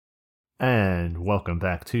And welcome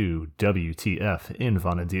back to WTF in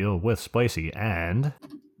Vanadil with Spicy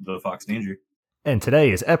the Fox Danger. And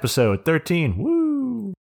today is episode 13.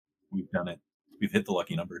 Woo! We've done it. We've hit the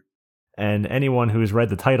lucky number. And anyone who's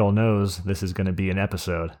read the title knows this is going to be an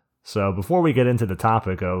episode. So before we get into the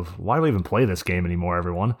topic of why do we even play this game anymore,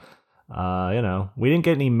 everyone, we didn't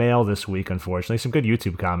get any mail this week, unfortunately. Some good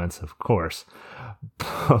YouTube comments, of course.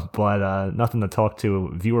 But nothing to talk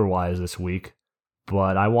to viewer-wise this week.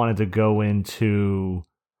 But I wanted to go into...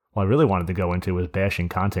 Well, I really wanted to go into was bashing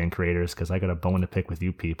content creators because I got a bone to pick with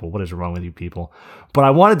you people. What is wrong with you people? But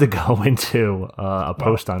I wanted to go into a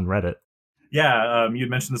post on Reddit. Yeah, you had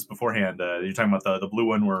mentioned this beforehand. You're talking about the blue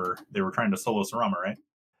one where they were trying to solo Sarama, right?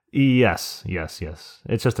 Yes.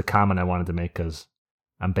 It's just a comment I wanted to make because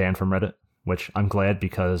I'm banned from Reddit, which I'm glad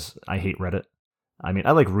because I hate Reddit. I mean,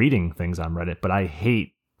 I like reading things on Reddit, but I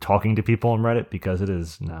hate talking to people on Reddit because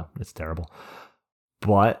it's terrible.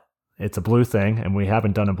 But it's a blue thing, and we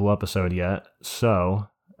haven't done a blue episode yet, so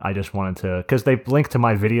I just wanted to... Because they linked to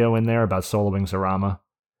my video in there about soloing Sarama,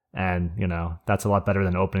 and, that's a lot better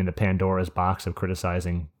than opening the Pandora's box of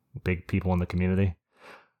criticizing big people in the community.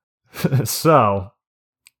 So,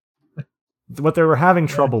 what they were having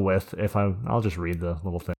trouble with, I'll just read the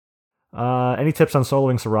little thing. Any tips on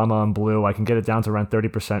soloing Sarama on blue? I can get it down to around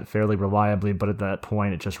 30% fairly reliably, but at that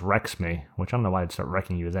point it just wrecks me, which I don't know why I'd start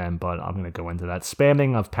wrecking you then, but I'm going to go into that.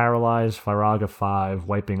 Spamming of Paralyze, Firaga 5,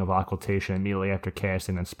 wiping of Occultation immediately after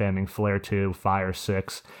casting, then spamming Flare 2, Fire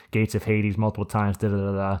 6, Gates of Hades multiple times,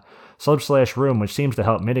 Sludge/Room, which seems to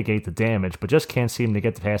help mitigate the damage, but just can't seem to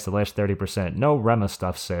get past the last 30%. No Rema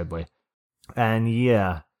stuff, sadly. And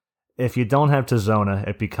yeah, if you don't have Tizona,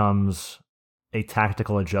 it becomes a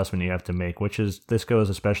tactical adjustment you have to make, this goes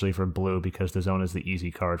especially for blue because the zone is the easy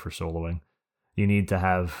card for soloing. You need to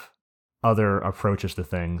have other approaches to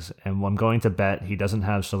things, and I'm going to bet he doesn't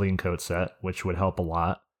have Selene Coat set, which would help a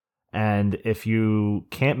lot. And if you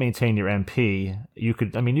can't maintain your MP, you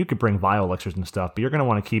could bring Vile Elixirs and stuff, but you're going to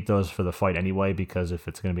want to keep those for the fight anyway, because if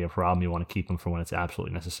it's going to be a problem, you want to keep them for when it's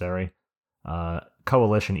absolutely necessary.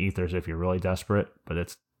 Coalition Ethers if you're really desperate,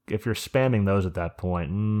 but if you're spamming those at that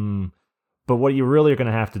point, But what you really are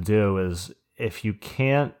going to have to do is, if you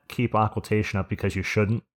can't keep Occultation up because you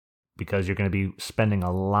shouldn't, because you're going to be spending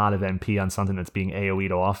a lot of MP on something that's being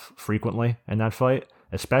AoE'd off frequently in that fight,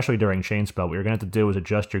 especially during Chainspell, what you're going to have to do is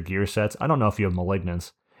adjust your gear sets. I don't know if you have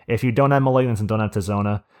Malignance. If you don't have Malignance and don't have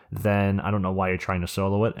Tizona, then I don't know why you're trying to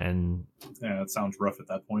solo it. And yeah, it sounds rough at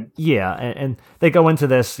that point. Yeah, and they go into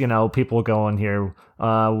this, people go in here,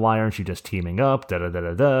 why aren't you just teaming up,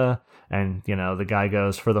 da-da-da-da-da. And, the guy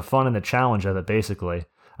goes, for the fun and the challenge of it, basically.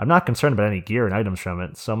 I'm not concerned about any gear and items from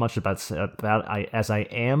it, so much as I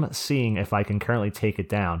am seeing if I can currently take it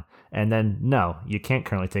down. And then, no, you can't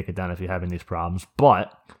currently take it down if you're having these problems.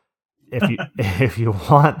 But if you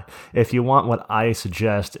want what I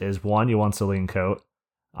suggest is, one, you want Selene Coat.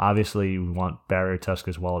 Obviously, you want Barrier Tusk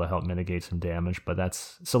as well to help mitigate some damage, but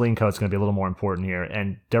Selene Coat's going to be a little more important here.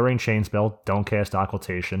 And during Chainspell, don't cast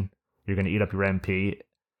Occultation. You're going to eat up your MP.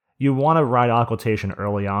 You want to ride Occultation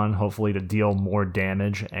early on, hopefully to deal more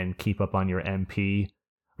damage and keep up on your MP.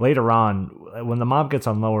 Later on, when the mob gets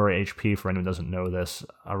on lower HP, for anyone who doesn't know this,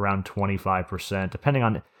 around 25%, depending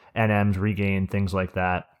on NMs, regain, things like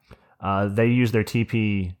that, they use their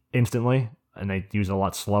TP instantly, and they use it a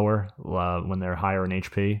lot slower when they're higher in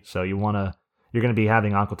HP. So you're going to be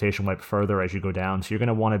having Occultation wipe further as you go down, so you're going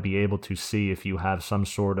to want to be able to see if you have some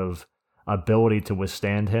sort of ability to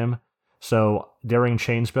withstand him. So during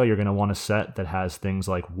Chainspell, you're going to want a set that has things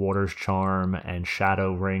like Water's Charm and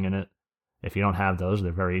Shadow Ring in it. If you don't have those,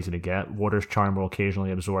 they're very easy to get. Water's Charm will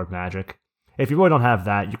occasionally absorb magic. If you really don't have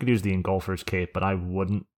that, you could use the Engulfer's Cape, but I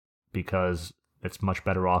wouldn't, because it's much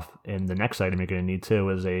better off. And the next item you're going to need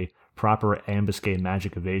too is a proper Ambuscade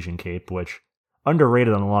Magic Evasion Cape, which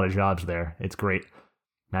underrated on a lot of jobs there. It's great.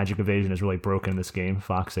 Magic Evasion is really broken in this game.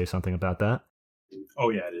 Fox, say something about that. Oh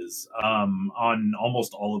yeah, it is. On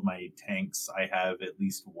almost all of my tanks, I have at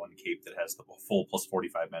least one cape that has the full plus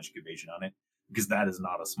 45 magic evasion on it, because that is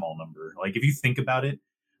not a small number. Like, if you think about it,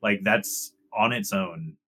 like, that's on its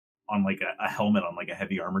own on like a helmet on like a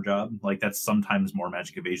heavy armor job. Like, that's sometimes more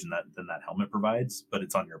magic evasion than that helmet provides, but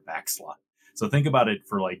it's on your back slot. So think about it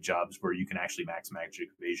for like jobs where you can actually max magic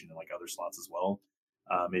evasion in like other slots as well.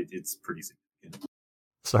 It's pretty significant.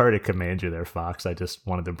 Sorry to command you there, Fox. I just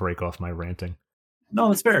wanted to break off my ranting. No,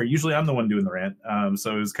 that's fair. Usually I'm the one doing the rant,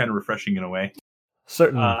 so it was kind of refreshing in a way.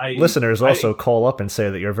 Certain listeners also call up and say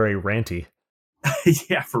that you're very ranty.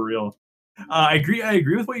 Yeah, for real. I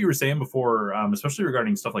agree with what you were saying before, especially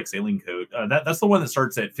regarding stuff like Selene Coat. That's the one that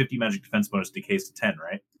starts at 50 magic defense bonus, decays to 10,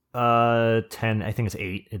 right? 10. I think it's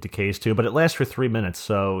 8. It decays to, but it lasts for 3 minutes.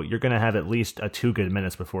 So you're gonna have at least 2 good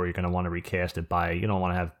minutes before you're gonna want to recast it by. You don't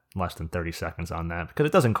want to have less than 30 seconds on that because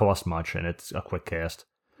it doesn't cost much and it's a quick cast.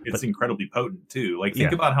 It's But incredibly potent too. Like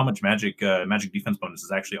think yeah, about how much magic defense bonus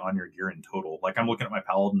is actually on your gear in total. Like I'm looking at my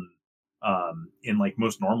paladin. In like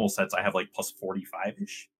most normal sets, I have like plus 45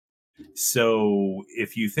 ish. So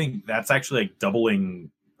if you think that's actually like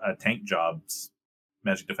doubling tank jobs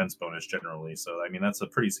magic defense bonus generally, so I mean that's a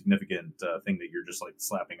pretty significant thing that you're just like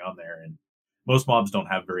slapping on there. And most mobs don't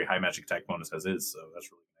have very high magic attack bonus as is, so that's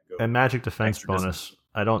really going to go and magic defense extra distance. bonus.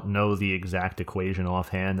 I don't know the exact equation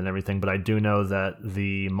offhand and everything, but I do know that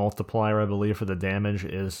the multiplier, I believe, for the damage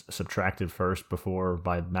is subtracted first before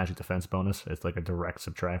by magic defense bonus. It's like a direct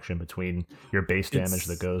subtraction between your base damage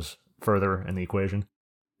that It's goes further in the equation.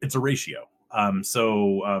 it's a ratio.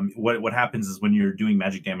 What happens is when you're doing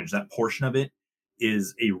magic damage, that portion of it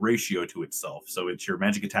is a ratio to itself. So it's your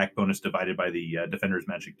magic attack bonus divided by the defender's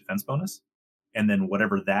magic defense bonus, and then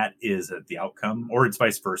whatever that is at the outcome, or it's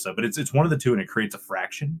vice versa. But it's one of the two, and it creates a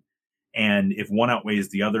fraction. And if one outweighs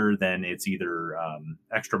the other, then it's either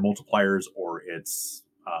extra multipliers or it's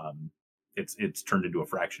turned into a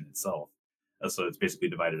fraction itself. So it's basically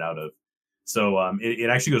divided out of. So it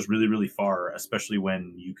actually goes really, really far, especially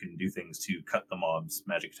when you can do things to cut the mob's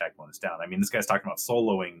magic attack bonus down. I mean, this guy's talking about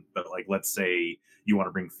soloing, but like, let's say you want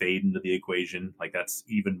to bring Fade into the equation, like that's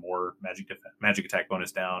even more magic attack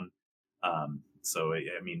bonus down. So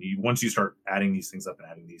I mean, once you start adding these things up and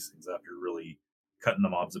adding these things up, you're really cutting the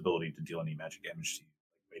mob's ability to deal any magic damage to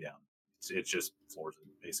you way down. It's just floors it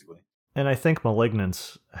basically. And I think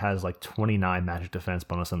Malignance has like 29 magic defense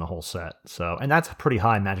bonus in the whole set. So, and that's a pretty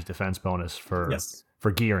high magic defense bonus Yes.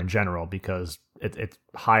 for gear in general because it's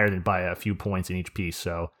higher than by a few points in each piece.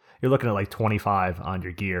 So you're looking at like 25 on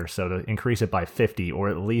your gear. So to increase it by 50, or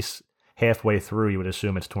at least halfway through, you would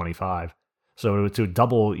assume it's 25. So to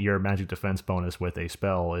double your magic defense bonus with a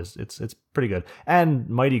spell it's pretty good. And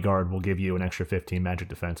Mighty Guard will give you an extra 15 magic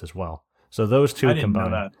defense as well. So those two I didn't know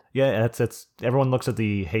combined, that. yeah, it's everyone looks at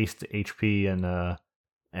the haste, HP,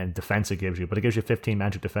 and defense it gives you, but it gives you 15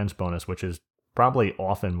 magic defense bonus, which is probably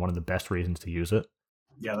often one of the best reasons to use it.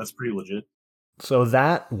 Yeah, that's pretty legit. So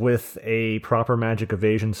that with a proper magic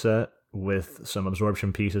evasion set, with some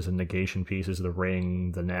absorption pieces and negation pieces, the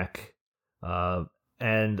ring, the neck,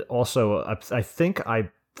 and also I think I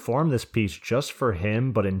farmed this piece just for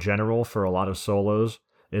him, but in general for a lot of solos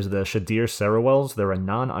is the Shadir Ceruels. They're a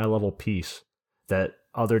non-eye level piece that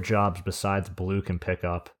other jobs besides blue can pick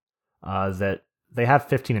up. That they have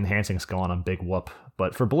 15 enhancings going on Big Whoop,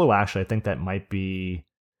 but for blue, actually, I think that might be,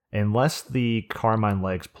 unless the Carmine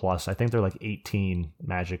Legs plus, I think they're like 18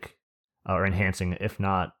 magic or enhancing. If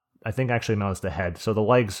not, I think actually no, it's the head. So the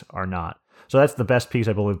legs are not. So that's the best piece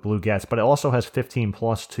I believe blue gets, but it also has 15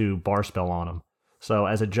 plus 2 bar spell on them. So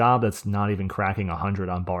as a job that's not even cracking 100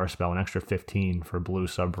 on bar spell, an extra 15 for blue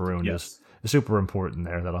sub rune is Yes. super important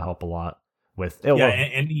there. That'll help a lot with it. Yeah,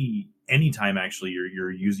 Well, anytime actually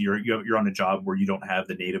you're using you're on a job where you don't have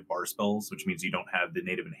the native bar spells, which means you don't have the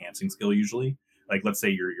native enhancing skill usually. Like let's say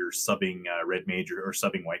you're subbing red mage or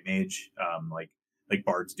subbing white mage, like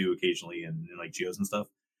bards do occasionally in like geos and stuff.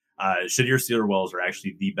 Shadir Sealer Wells are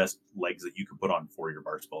actually the best legs that you can put on for your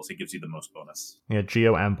bar spells. It gives you the most bonus. yeah,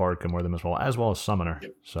 Geo and Bard can wear them as well as Summoner.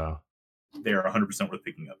 Yep. So They are 100% worth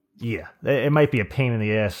picking up. yeah, it might be a pain in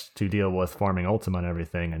the ass to deal with farming Ultima and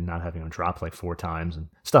everything and not having them drop like 4 times and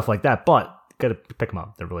stuff like that, but gotta pick them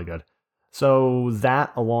up. They're really good. So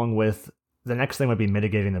that, along with the next thing, would be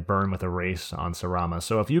mitigating the burn with Erase on Sarama.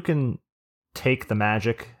 So if you can take the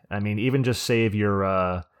magic, I mean, even just save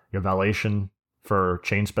your Valation for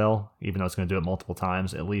Chain Spell, even though it's going to do it multiple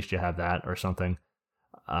times, at least you have that or something.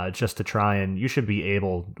 Just to try, and you should be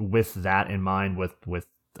able, with that in mind, with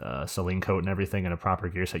Celine Coat and everything in a proper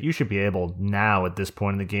gear set, you should be able now at this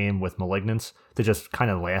point in the game with Malignance to just kind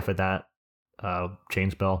of laugh at that chain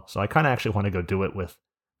spell. So I kind of actually want to go do it with.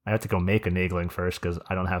 I have to go make a Nagling first because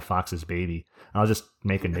I don't have Fox's Baby. I'll just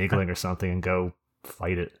make a Nagling or something and go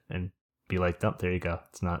fight it and be like, oh, there you go.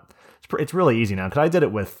 It's not. It's really easy now because I did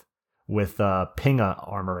it with Pinga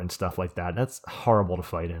armor and stuff like that. That's horrible to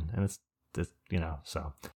fight in, and it's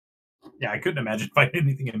so. Yeah, I couldn't imagine fighting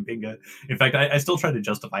anything in Pinga. In fact, I still try to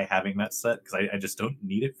justify having that set because I just don't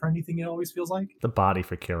need it for anything. It always feels like The body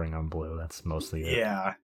for curing on blue. That's mostly it.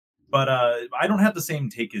 yeah, but I don't have the same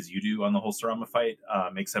take as you do on the whole Sarama fight.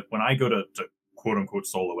 Except when I go to quote unquote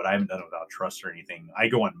solo it, I haven't done it without trust or anything. I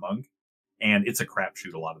go on Monk, and it's a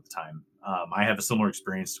crapshoot a lot of the time. I have a similar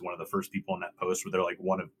experience to one of the first people in that post where they're like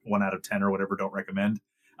one out of 10 or whatever. Don't recommend.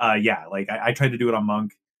 Yeah, like I tried to do it on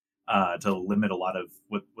Monk. to limit a lot of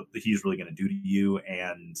what he's really going to do to you.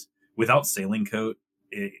 And without Sailing Coat,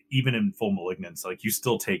 even in full Malignance, like you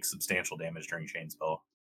still take substantial damage during Chain Spell.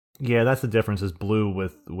 Yeah, that's the difference. Is blue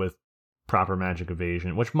with proper magic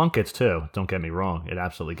evasion, which Monk gets too. Don't get me wrong; it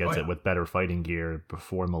absolutely gets it with better fighting gear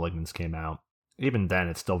before Malignance came out. Even then,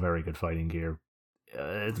 it's still very good fighting gear.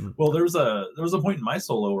 Well, there was a point in my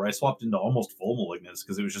solo where I swapped into almost full Malignance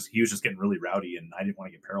because he was just getting really rowdy, and I didn't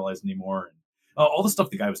want to get paralyzed anymore, and all the stuff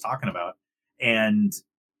the guy was talking about. And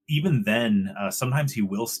even then, sometimes he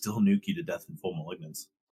will still nuke you to death in full Malignance.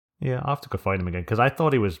 Yeah, I'll have to go fight him again because I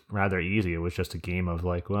thought he was rather easy. It was just a game of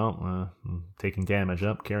like, taking damage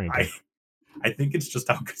up, carrying. I think it's just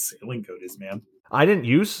how good Sailing Coat is, man. I didn't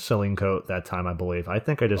use Sailing Coat that time, I believe. I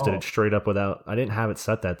think I just did it straight up without... I didn't have it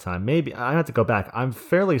set that time. Maybe... I have to go back. I'm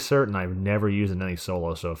fairly certain I've never used it in any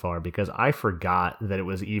solo so far because I forgot that it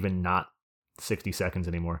was even not 60 seconds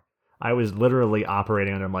anymore. I was literally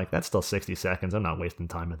operating under... I'm like, that's still 60 seconds. I'm not wasting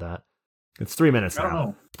time with that. It's 3 minutes now. I don't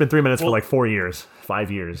know. It's been 3 minutes for like 4 years.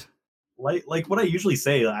 5 years. Like what I usually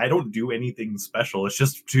say, I don't do anything special. It's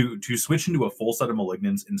just to switch into a full set of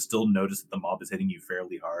Malignance and still notice that the mob is hitting you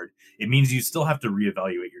fairly hard. It means you still have to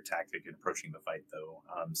reevaluate your tactic in approaching the fight, though.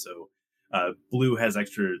 So blue has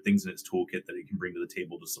extra things in its toolkit that it can bring to the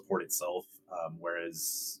table to support itself,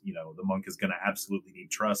 whereas the monk is going to absolutely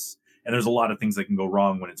need trust. And there's a lot of things that can go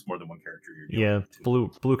wrong when it's more than one character you're dealing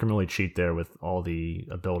with. Blue can really cheat there with all the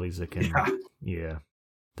abilities it can. Yeah.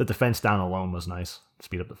 The defense down alone was nice.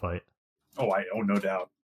 Speed up the fight. Oh, no doubt.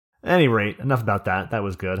 At any rate, enough about that. That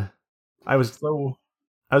was good. I was going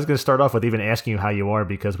to start off with even asking you how you are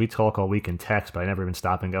because we talk all week in text, but I never even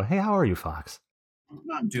stop and go, "Hey, how are you, Fox?"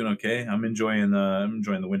 I'm doing okay. I'm enjoying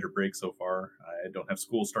the winter break so far. I don't have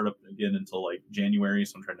school start up again until like January,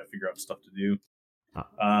 so I'm trying to figure out stuff to do.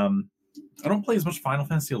 I don't play as much Final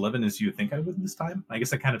Fantasy XI as you think I would this time. I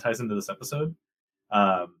guess that kind of ties into this episode.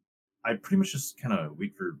 I pretty much just kind of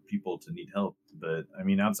wait for people to need help. But I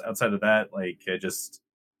mean, outside of that, like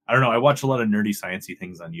I don't know. I watch a lot of nerdy sciencey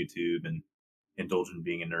things on YouTube and indulge in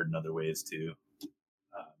being a nerd in other ways too.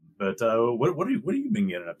 But what are you been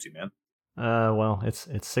getting up to, man? Well, it's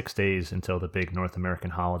 6 days until the big North American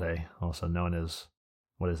holiday, also known as,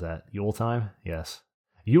 what is that? Yule time? Yes,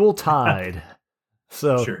 Yule Tide.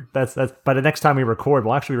 So sure. That's by the next time we record,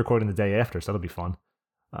 we'll actually be recording the day after, so that'll be fun.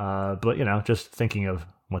 But just thinking of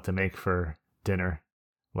what to make for dinner,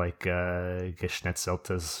 like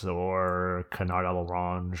Geschnetzeltes or Canard à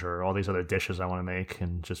l'orange or all these other dishes I want to make,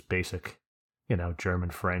 and just basic, German,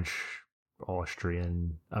 French,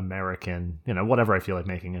 Austrian, American, whatever I feel like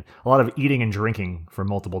making it. A lot of eating and drinking for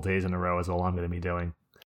multiple days in a row is all I'm going to be doing.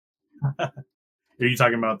 Are you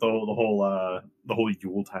talking about the whole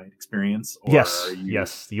Yuletide experience? Or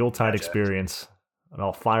yes, the Yuletide experience. And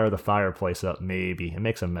I'll fire the fireplace up, maybe. It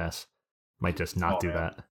makes a mess. Might just not do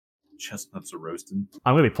that. Chestnuts are roasting.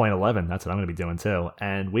 I'm going to be playing 11. That's what I'm going to be doing too.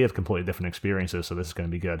 And we have completely different experiences, so this is going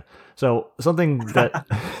to be good. So something that...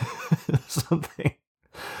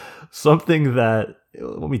 something that...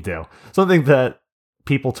 What we do. Something that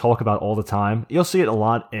people talk about all the time. You'll see it a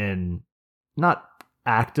lot in... Not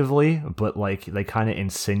actively, but like they kind of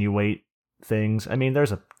insinuate things. I mean,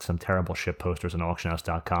 there's some terrible shit posters on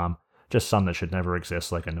auctionhouse.com. Just some that should never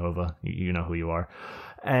exist, like Anova. You know who you are.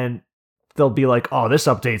 And they'll be like, "Oh, this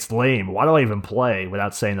update's lame. Why do I even play?"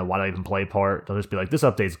 Without saying the "why do I even play" part. They'll just be like, "This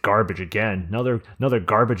update's garbage again. Another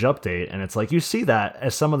garbage update." And it's like, you see that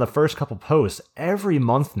as some of the first couple posts every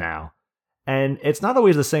month now. And it's not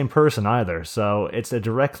always the same person either. So it's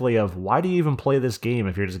directly of, why do you even play this game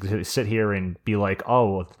if you're just going to sit here and be like,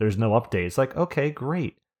 "Oh, there's no update." It's like, okay,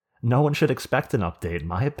 great. No one should expect an update, in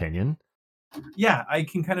my opinion. Yeah, I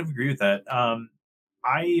can kind of agree with that.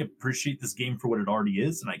 I appreciate this game for what it already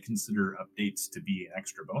is, and I consider updates to be an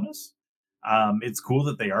extra bonus. It's cool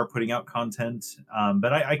that they are putting out content,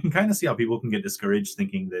 but I can kind of see how people can get discouraged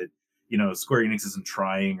thinking that, Square Enix isn't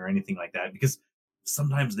trying or anything like that, because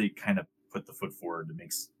sometimes they kind of put the foot forward that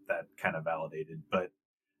makes that kind of validated. But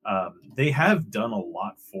they have done a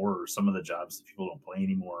lot for some of the jobs that people don't play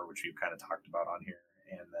anymore, which we've kind of talked about on here.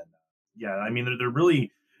 And then, yeah, I mean, they're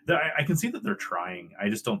really... I can see that they're trying. I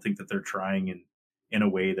just don't think that they're trying in a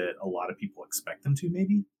way that a lot of people expect them to,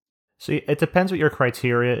 maybe. See, it depends what your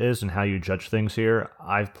criteria is and how you judge things here.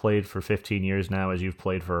 I've played for 15 years now, as you've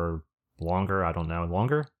played for longer. I don't know,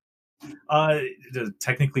 longer?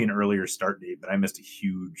 Technically an earlier start date, but I missed a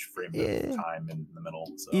huge frame of time in the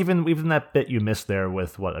middle. So. Even that bit you missed there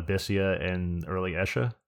with, what, Abyssia and early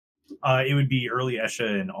Escha? It would be early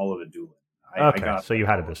Escha and all of Adulan. Okay, so you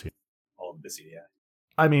had Abyssia. All of Abyssia, yeah.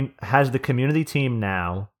 I mean, has the community team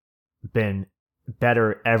now been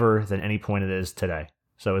better ever than any point it is today?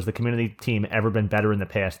 So has the community team ever been better in the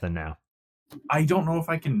past than now? I don't know if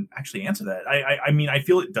I can actually answer that. I mean, I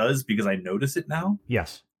feel it does because I notice it now.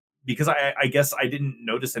 Yes. Because I guess I didn't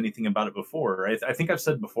notice anything about it before. I think I've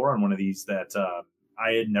said before on one of these that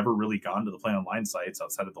I had never really gone to the Play Online sites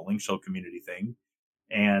outside of the Link Shell community thing,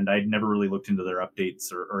 and I'd never really looked into their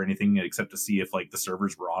updates or anything except to see if like the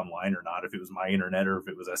servers were online or not, if it was my internet or if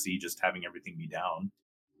it was SE just having everything be down.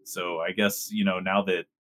 So I guess now that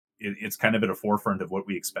it's kind of at a forefront of what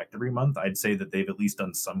we expect every month, I'd say that they've at least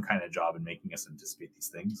done some kind of job in making us anticipate these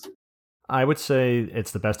things. I would say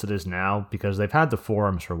it's the best it is now because they've had the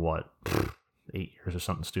forums for what, 8 years or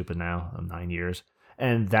something stupid now, 9 years,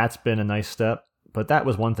 and that's been a nice step. But that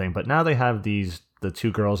was one thing. But now they have the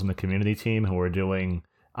two girls in the community team who are doing.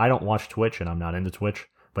 I don't watch Twitch and I'm not into Twitch,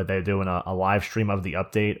 but they're doing a live stream of the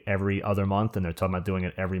update every other month, and they're talking about doing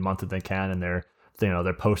it every month that they can, and they're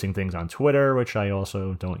posting things on Twitter, which I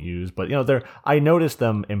also don't use, but I noticed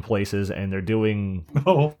them in places, and they're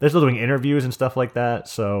still doing interviews and stuff like that.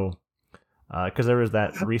 So, because there was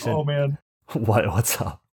that recent. Oh man, what's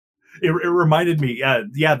up? It reminded me,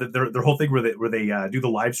 that their whole thing where they do the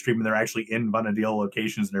live stream and they're actually in Vanadil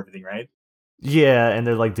locations and everything, right? Yeah, and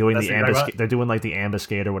they're like doing the ambuscade. They're doing like the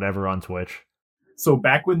ambuscade or whatever on Twitch. So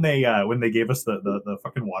back when they gave us the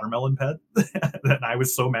fucking watermelon pet, and I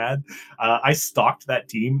was so mad, I stalked that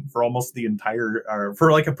team for almost the entire,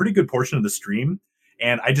 for like a pretty good portion of the stream,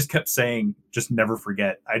 and I just kept saying, "Just never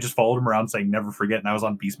forget." I just followed them around saying, "Never forget," and I was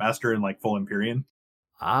on Beastmaster and like full Empyrean.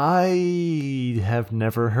 I have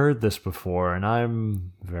never heard this before, and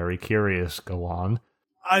I'm very curious. Go on.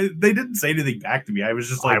 They didn't say anything back to me. I was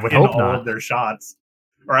just like in all of their shots.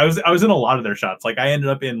 Or I was in a lot of their shots. Like I ended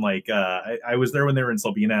up in like I was there when they were in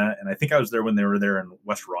Selbina, and I think I was there when they were there in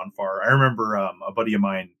West Ronfar. I remember a buddy of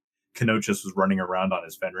mine, Kenochus, was running around on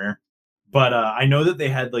his Fenrir. But I know that they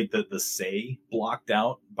had like the say blocked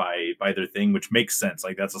out by their thing, which makes sense.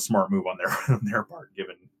 Like that's a smart move on their part,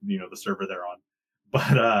 given the server they're on.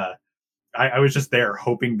 But I was just there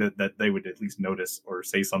hoping that they would at least notice or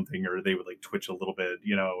say something, or they would like twitch a little bit,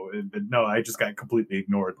 But no, I just got completely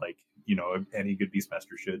ignored, like any good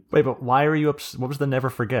Beastmaster should. Wait, but why are you what was the never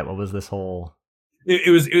forget? What was this whole?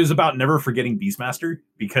 It was about never forgetting Beastmaster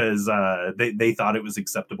because they thought it was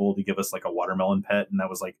acceptable to give us like a watermelon pet, and that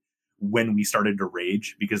was like when we started to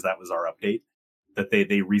rage because that was our update. That they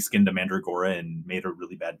reskinned a Mandragora and made a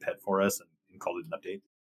really bad pet for us and called it an update.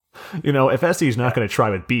 If SE's not going to try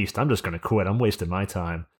with Beast, I'm just going to quit. I'm wasting my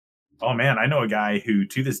time. Oh man, I know a guy who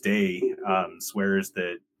to this day swears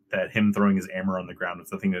that him throwing his hammer on the ground was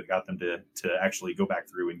the thing that got them to actually go back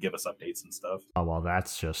through and give us updates and stuff. Oh well,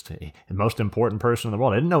 that's just the most important person in the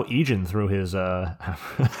world. I didn't know Ejin threw his.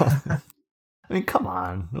 I mean, come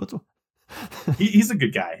on. He's a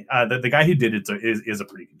good guy. The guy who did it is a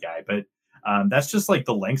pretty good guy, but that's just like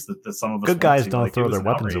the lengths that some of us. Good guys don't throw their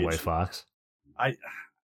weapons away, Fox.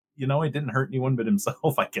 It didn't hurt anyone but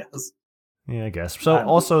himself, I guess. Yeah, I guess. So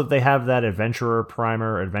also they have that adventuring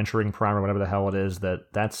primer, whatever the hell it is,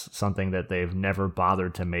 that's something that they've never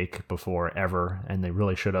bothered to make before ever, and they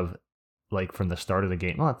really should have, like from the start of the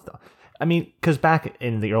game. Well, I mean, because back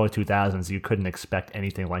in the early 2000s, you couldn't expect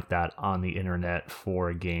anything like that on the internet for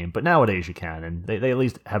a game, but nowadays you can, and they at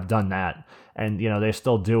least have done that, and they're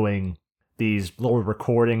still doing these little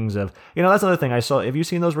recordings of, that's another thing I saw. Have you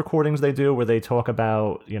seen those recordings they do where they talk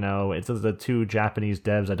about, it's the two Japanese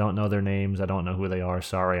devs. I don't know their names. I don't know who they are.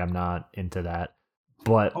 Sorry, I'm not into that.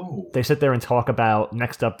 But they sit there and talk about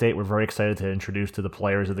next update. We're very excited to introduce to the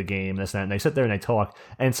players of the game, this and that. And they sit there and they talk.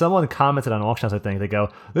 And someone commented on Auction House, I think, they go,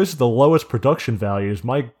 "This is the lowest production values.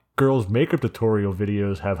 My girls' makeup tutorial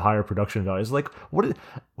videos have higher production values." Like, what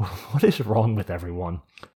is wrong with everyone?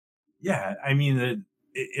 Yeah, I mean,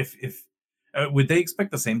 if would they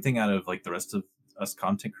expect the same thing out of like the rest of us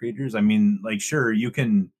content creators? I mean, like, sure, you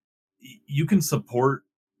can support,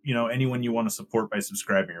 anyone you want to support by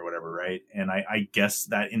subscribing or whatever, right? And I guess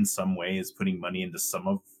that in some way is putting money into some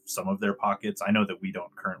of their pockets. I know that we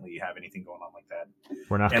don't currently have anything going on like that.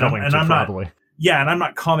 We're not going to probably. And I'm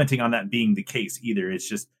not commenting on that being the case either. It's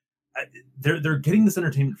just they're getting this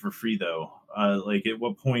entertainment for free though. Like, at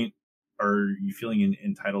what point are you feeling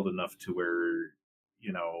entitled enough to where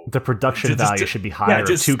the production value should be higher.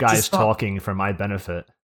 Yeah, two guys talking for my benefit.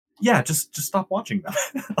 Yeah, just stop watching them.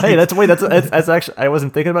 Hey, that's actually, I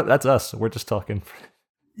wasn't thinking about. That's us. We're just talking.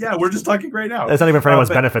 Yeah, we're just talking right now. That's not even for anyone's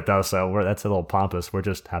benefit though, so that's a little pompous. We're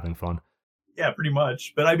just having fun. Yeah, pretty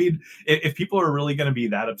much. But I mean, if people are really going to be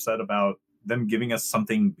that upset about them giving us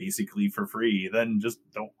something basically for free, then just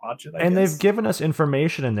don't watch it, I And they've guess. given us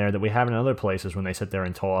information in there that we have in other places when they sit there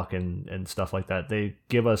and talk and stuff like that. They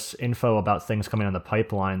give us info about things coming on the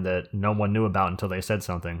pipeline that no one knew about until they said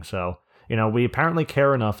something. So, we apparently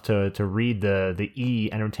care enough to read the E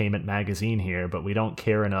Entertainment magazine here, but we don't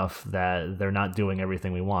care enough that they're not doing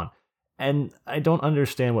everything we want. And I don't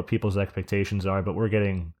understand what people's expectations are, but we're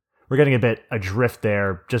getting a bit adrift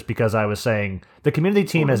there just because I was saying the community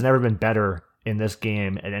team has never been better in this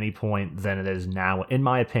game at any point than it is now, in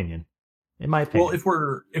my opinion. Well, if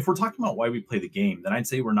we're talking about why we play the game, then I'd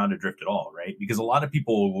say we're not adrift at all, right? Because a lot of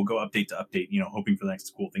people will go update to update, hoping for the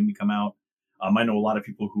next cool thing to come out. I know a lot of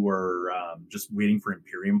people who are just waiting for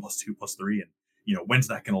Imperium +2 +3, and when's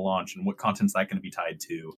that going to launch and what content's that going to be tied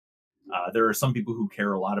to. There are some people who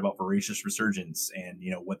care a lot about Voracious Resurgence and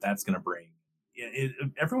what that's going to bring.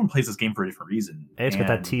 Everyone plays this game for a different reason. Hey, it's got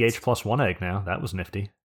that TH +1 egg now. That was nifty.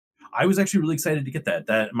 I was actually really excited to get that.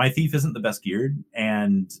 That my Thief isn't the best geared,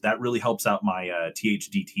 and that really helps out my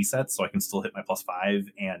THDT sets, so I can still hit my +5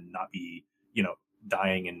 and not be,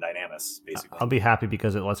 dying in Dynamis, basically. I'll be happy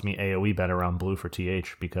because it lets me AoE better on blue for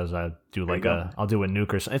TH because I do I'll do a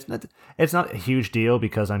nuke or something. It's not a huge deal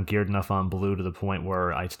because I'm geared enough on blue to the point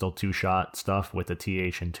where I still two-shot stuff with the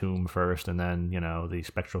TH and Tomb first and then, the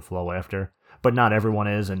Spectral Flow after. But not everyone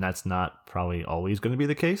is, and that's not probably always going to be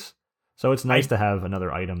the case. So it's nice to have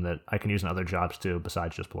another item that I can use in other jobs too,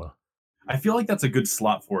 besides just blue. I feel like that's a good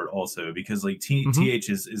slot for it also, because TH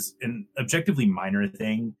is an objectively minor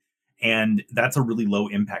thing, and that's a really low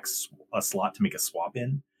impact slot to make a swap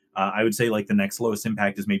in. I would say the next lowest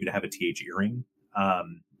impact is maybe to have a TH earring.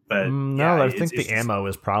 But no, I think the ammo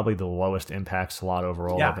is probably the lowest impact slot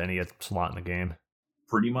overall of any slot in the game.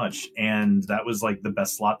 Pretty much, and that was the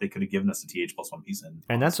best slot they could have given us a TH +1 piece in.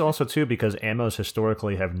 And that's also too because ammos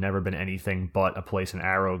historically have never been anything but a place an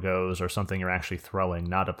arrow goes or something you're actually throwing,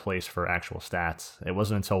 not a place for actual stats. It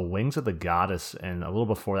wasn't until Wings of the Goddess and a little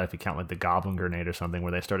before that, if you count the Goblin Grenade or something,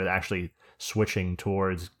 where they started actually switching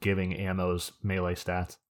towards giving ammos melee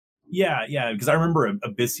stats. Yeah, because I remember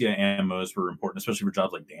Abyssia ammos were important, especially for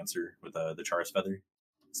jobs like Dancer with the Char's Feather,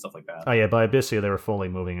 stuff like that. Oh yeah, by Abyssia they were fully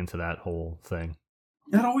moving into that whole thing.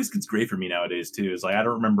 That always gets gray for me nowadays too. Is I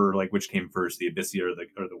don't remember which came first, the Abyssia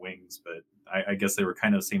or the Wings, but I guess they were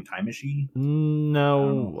kind of same time-ishy.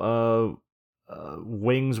 No,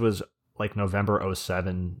 Wings was November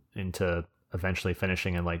 2007 into eventually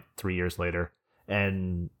finishing in 3 years later,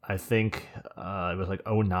 and I think it was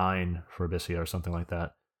 2009 for Abyssia or something like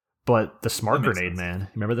that. But the Smart Grenade, man,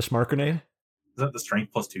 remember the Smart Grenade? Is that the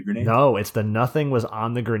Strength +2 grenade? No, it's the nothing was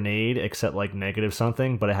on the grenade except negative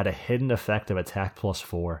something, but it had a hidden effect of attack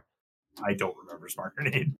 +4. I don't remember Smart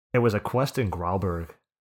Grenade. It was a quest in Grauberg.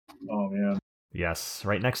 Oh man. Yes,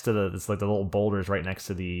 right next to it's the little boulders right next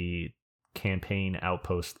to the campaign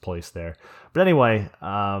outpost place there. But anyway,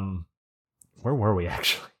 where were we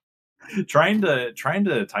actually? trying to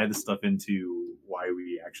tie this stuff into why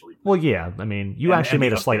we actually. Well, yeah, I mean, you actually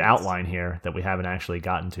made a slight outline here that we haven't actually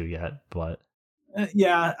gotten to yet, but.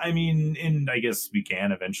 Yeah, I mean, and I guess we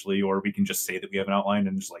can eventually, or we can just say that we have an outline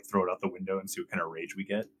and just throw it out the window and see what kind of rage we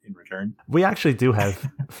get in return. We actually do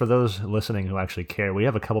have, for those listening who actually care, we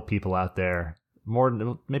have a couple people out there,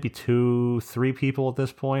 more maybe 2-3 people at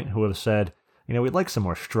this point, who have said, we'd like some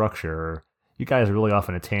more structure, or you guys are really off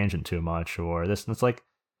on a tangent too much, or this. And it's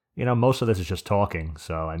most of this is just talking,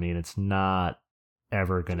 so I mean, it's not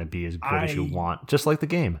ever going to be as good as you want, just like the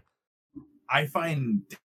game. I find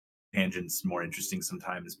tangents more interesting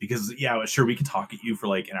sometimes because sure, we can talk at you for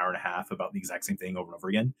an hour and a half about the exact same thing over and over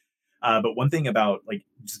again, but one thing about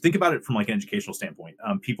just think about it from an educational standpoint.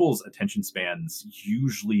 People's attention spans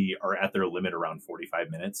usually are at their limit around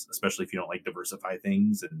 45 minutes, especially if you don't diversify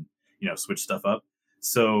things and switch stuff up.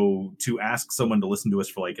 So to ask someone to listen to us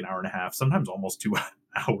for an hour and a half, sometimes almost 2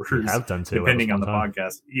 hours, I've done too, depending on the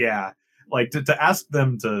podcast, to ask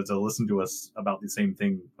them to listen to us about the same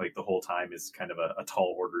thing the whole time is kind of a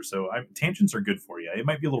tall order. So tangents are good for you. It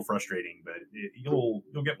might be a little frustrating, but you'll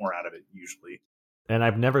get more out of it usually. And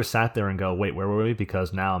I've never sat there and go, wait, where were we?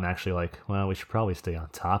 Because now I'm actually well, we should probably stay on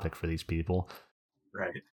topic for these people.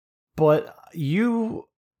 Right. But you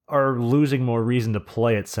are losing more reason to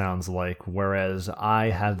play, it sounds like, whereas I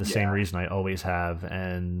have the same reason I always have,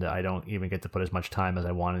 and I don't even get to put as much time as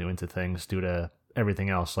I want to into things due to everything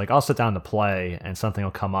else. I'll sit down to play and something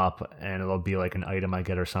will come up and it'll be an item I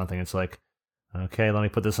get or something. It's okay, let me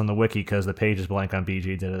put this on the wiki because the page is blank on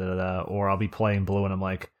BG, or I'll be playing blue and I'm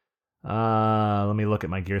let me look at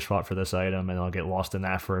my gear swap for this item, and I'll get lost in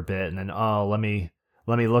that for a bit, and then let me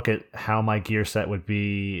let me look at how my gear set would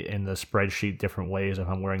be in the spreadsheet different ways if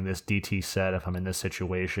I'm wearing this DT set, if I'm in this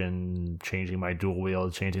situation, changing my dual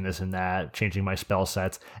wield, changing this and that, changing my spell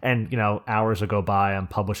sets. And, hours go by, I'm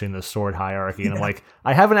publishing the sword hierarchy, and I'm like,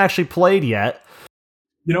 I haven't actually played yet.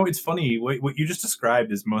 It's funny. What you just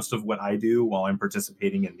described is most of what I do while I'm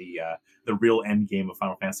participating in the real end game of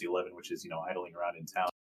Final Fantasy XI, which is idling around in town.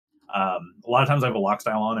 A lot of times I have a lock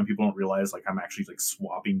style on, and people don't realize I'm actually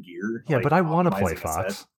swapping gear. Yeah, but I want to play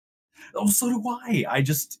Fox. Oh, so do I. I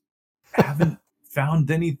just haven't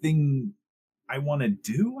found anything I want to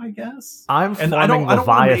do, I guess. I'm farming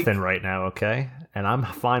Leviathan right now, okay, and I'm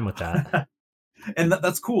fine with that. And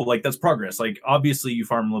that's cool. That's progress. Obviously, you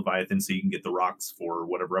farm Leviathan so you can get the rocks for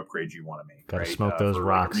whatever upgrades you want to make. Gotta smoke those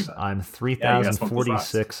rocks. I'm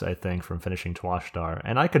 3,046, I think, from finishing Twashtar,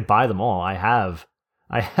 and I could buy them all. I have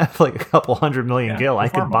a couple 100 million gil. I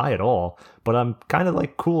could buy it all, but I'm kind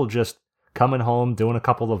of cool just coming home, doing a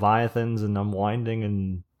couple Leviathans, and unwinding,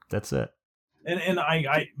 and that's it. And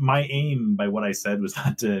my aim by what I said was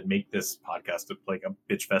not to make this podcast a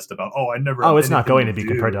bitch fest about, I never. Oh, it's not going to be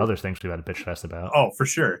compared to other things we've had a bitch fest about. Oh, for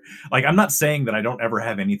sure. I'm not saying that I don't ever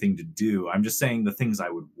have anything to do. I'm just saying the things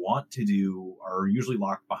I would want to do are usually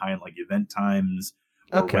locked behind event times,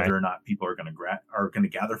 or whether or not people are going to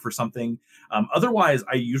gather for something. Otherwise,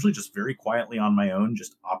 I usually just very quietly on my own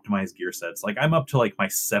just optimize gear sets. I'm up to my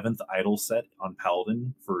 7th idle set on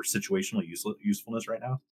Paladin for situational usefulness right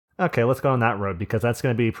now. Okay, let's go on that road, because that's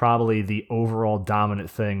going to be probably the overall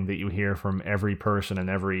dominant thing that you hear from every person and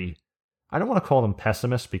every... I don't want to call them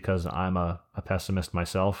pessimists, because I'm a pessimist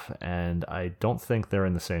myself, and I don't think they're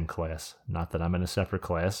in the same class. Not that I'm in a separate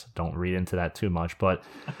class. Don't read into that too much, but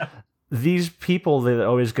these people that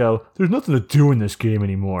always go, there's nothing to do in this game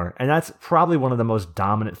anymore. And that's probably one of the most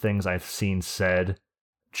dominant things I've seen said.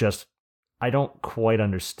 Just, I don't quite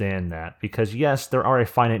understand that, because yes, there are a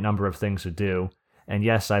finite number of things to do. And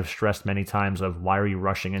yes, I've stressed many times of why are you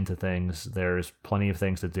rushing into things? There's plenty of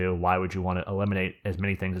things to do. Why would you want to eliminate as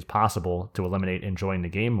many things as possible to eliminate enjoying the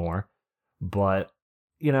game more? But,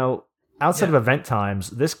 outside of event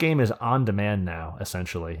times, this game is on demand now,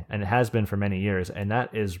 essentially. And it has been for many years. And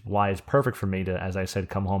that is why it's perfect for me to, as I said,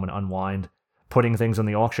 come home and unwind, putting things in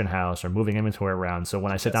the auction house or moving inventory around. So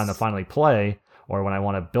when I sit down to finally play, or when I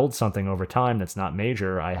want to build something over time that's not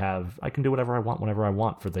major, I can do whatever I want whenever I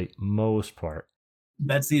want for the most part.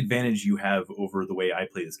 That's the advantage you have over the way I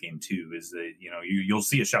play this game too, is that you'll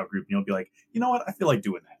see a shout group and you'll be like, you know what, I feel like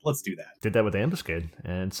doing that. Let's do that. Did that with Ambuscade,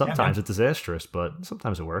 and sometimes it's disastrous, but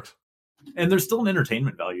sometimes it works. And there's still an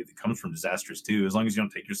entertainment value that comes from disastrous too, as long as you don't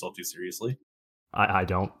take yourself too seriously. I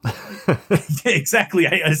don't. Yeah, exactly.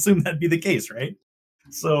 I assume that'd be the case, right?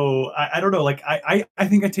 So I don't know. I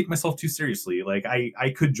think I take myself too seriously.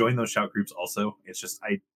 I could join those shout groups also. It's just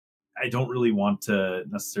I don't really want to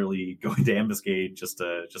necessarily go into Ambuscade just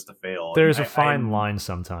to fail. There's a fine line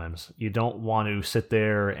sometimes. You don't want to sit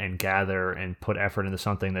there and gather and put effort into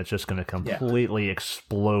something that's just going to completely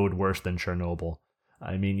explode worse than Chernobyl.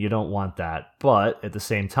 I mean, you don't want that. But at the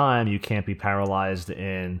same time, you can't be paralyzed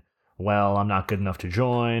in, well, I'm not good enough to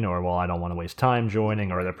join, or, well, I don't want to waste time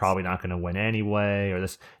joining, or they're probably not going to win anyway, or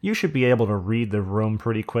this. You should be able to read the room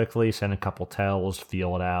pretty quickly, send a couple tells,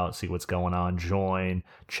 feel it out, see what's going on, join,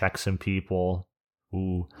 check some people.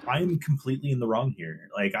 Ooh. I'm completely in the wrong here.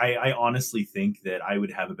 I honestly think that I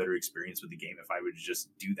would have a better experience with the game if I would just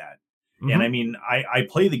do that. Mm-hmm. And I mean, I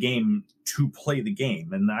play the game to play the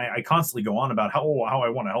game, and I constantly go on about how I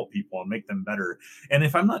want to help people and make them better. And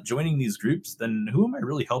if I'm not joining these groups, then who am I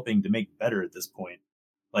really helping to make better at this point?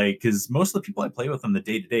 Because most of the people I play with on the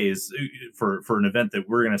day-to-day is for an event that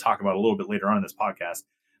we're going to talk about a little bit later on in this podcast.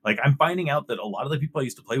 I'm finding out that a lot of the people I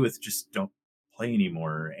used to play with just don't play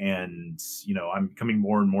anymore, and I'm becoming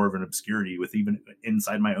more and more of an obscurity with even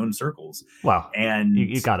inside my own circles. Wow. And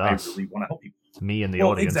you got us. I really want to help people. Me and the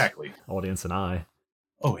audience. Exactly. Audience and I.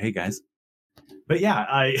 Oh, hey guys. But yeah,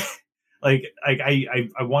 I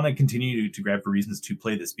want to continue to grab for reasons to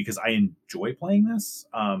play this because I enjoy playing this.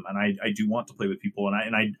 And I do want to play with people,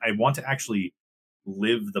 and I want to actually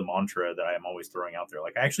live the mantra that I am always throwing out there.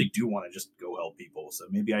 I actually do want to just go help people. So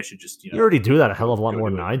maybe I should just, You already do that a hell of a lot more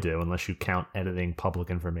than I do, unless you count editing public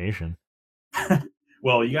information.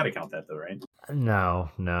 Well, you got to count that though, right? No,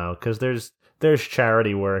 because there's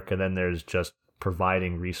charity work, and then there's just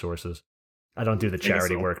providing resources. I don't do the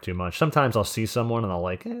charity work too much. Sometimes I'll see someone and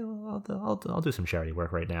I'll do some charity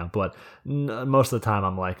work right now. But most of the time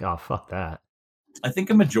I'm like, oh, fuck that. I think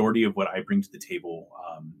a majority of what I bring to the table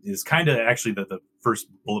is kind of actually the first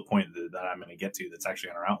bullet point that I'm going to get to that's actually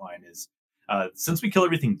on our outline is since we kill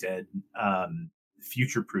everything dead,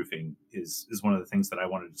 future proofing is one of the things that I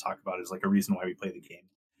wanted to talk about is like a reason why we play the game.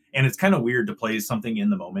 And it's kind of weird to play something in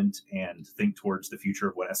the moment and think towards the future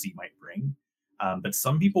of what SE might bring. But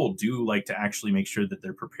some people do like to actually make sure that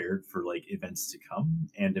they're prepared for like events to come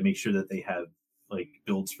and to make sure that they have like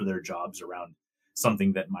builds for their jobs around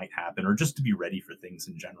something that might happen or just to be ready for things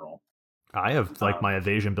in general. I have like my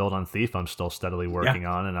evasion build on Thief I'm still steadily working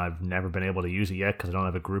Yeah. on, and I've never been able to use it yet because I don't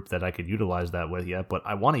have a group that I could utilize that with yet, but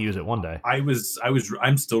I want to use it one day.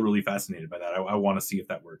 I'm still really fascinated by that. I want to see if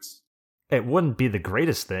that works. It wouldn't be the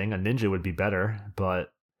greatest thing. A ninja would be better,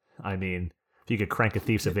 but I mean, if you could crank a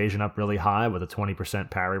thief's evasion up really high with a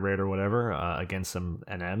 20% parry rate or whatever against some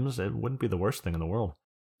NMs, it wouldn't be the worst thing in the world.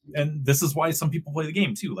 And this is why some people play the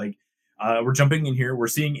game too. Like, we're jumping in here, we're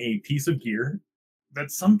seeing a piece of gear that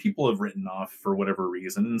some people have written off for whatever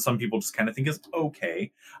reason, and some people just kind of think is okay.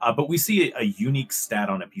 But we see a unique stat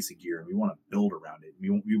on a piece of gear, and we want to build around it.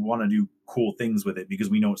 We want to do cool things with it because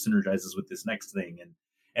we know it synergizes with this next thing,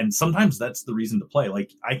 and sometimes that's the reason to play.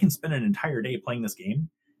 Like, I can spend an entire day playing this game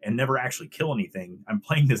and never actually kill anything. I'm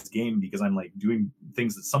playing this game because I'm like doing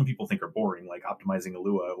things that some people think are boring, like optimizing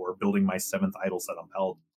Alua or building my 7th idol set on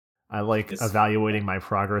Paladin. I like evaluating my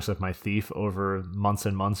progress of my Thief over months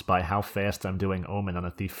and months by how fast I'm doing Omen on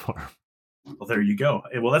a Thief farm. Well, there you go.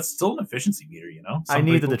 Well, that's still an efficiency meter, you know? I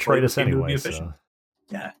need the Detritus anyway. So.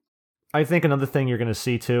 Yeah. I think another thing you're going to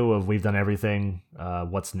see too of we've done everything,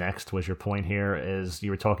 what's next was your point here, is you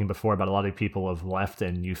were talking before about a lot of people have left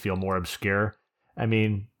and you feel more obscure. I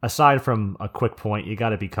mean, aside from a quick point, you got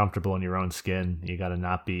to be comfortable in your own skin. You got to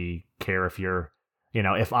not care if you're,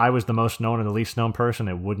 if I was the most known or the least known person,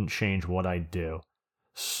 it wouldn't change what I do.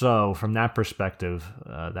 So from that perspective,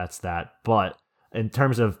 that's that. But in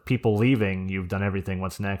terms of people leaving, you've done everything.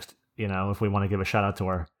 What's next? If we want to give a shout out to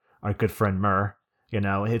our good friend Mur,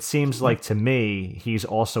 it seems like to me, he's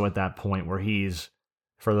also at that point where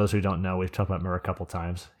for those who don't know, we've talked about Mur a couple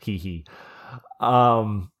times. He's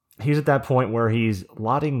at that point where he's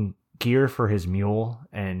lotting gear for his mule,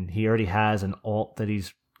 and he already has an alt that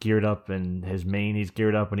he's geared up, and his main he's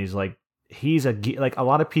geared up, and he's like a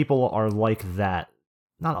lot of people are like that.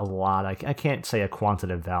 Not a lot. I can't say a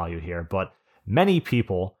quantitative value here, but many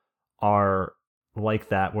people are like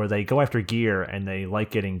that, where they go after gear and they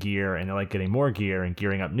like getting gear and they like getting more gear and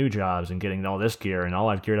gearing up new jobs and getting all this gear, and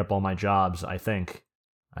I've geared up all my jobs, I think.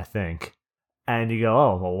 And you go,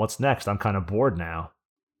 oh, well, what's next? I'm kind of bored now.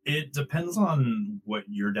 It depends on what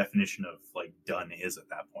your definition of like done is at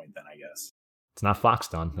that point, then I guess. It's not Fox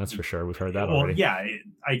done, that's for sure. We've heard that already. Yeah,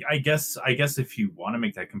 I guess if you want to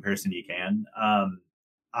make that comparison, you can.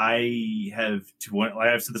 I've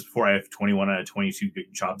said this before. I have 21 out of 22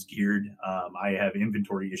 jobs geared. I have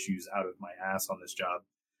inventory issues out of my ass on this job,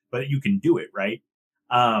 but you can do it, right?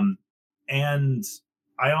 And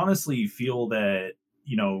I honestly feel that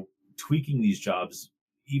tweaking these jobs,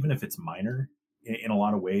 even if it's minor, in a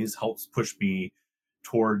lot of ways, helps push me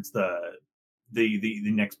towards the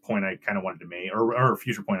next point I kind of wanted to make, or a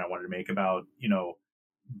future point I wanted to make about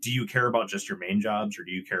do you care about just your main jobs, or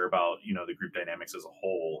do you care about the group dynamics as a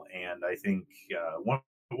whole? And I think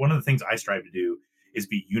one of the things I strive to do is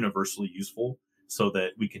be universally useful, so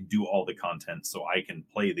that we can do all the content, so I can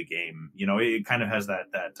play the game. It kind of has that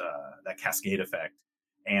cascade effect,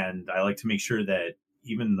 and I like to make sure that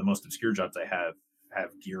even the most obscure jobs I have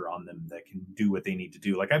gear on them that can do what they need to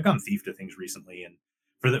do. Like, I've gone Thief to things recently, and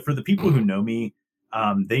for the people who know me,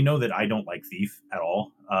 they know that I don't like Thief at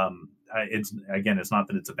all. It's not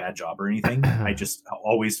that it's a bad job or anything. I just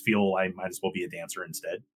always feel I might as well be a dancer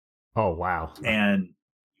instead. Oh, wow. And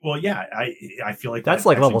well, yeah, I feel like that's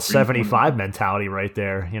like level 75 mentality right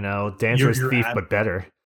there. Dancer is Thief, but better.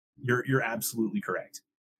 You're absolutely correct.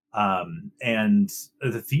 And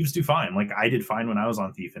the Thieves do fine. Like, I did fine when I was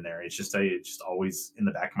on Thief in there. It's just always in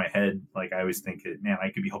the back of my head. Like, I always think that, man, I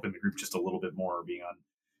could be helping the group just a little bit more being on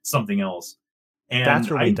something else. And that's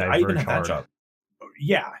really I even had hard. that job.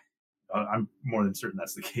 Yeah, I'm more than certain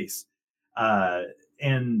that's the case.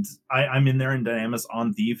 And I'm in there in Dynamis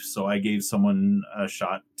on Thief, so I gave someone a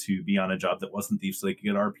shot to be on a job that wasn't Thief so they could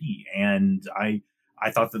get RP. And I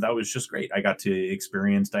thought that was just great. I got to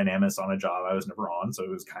experience Dynamis on a job I was never on, so it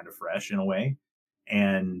was kind of fresh in a way.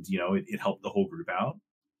 And, it helped the whole group out.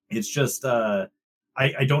 It's just, I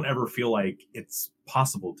don't ever feel like it's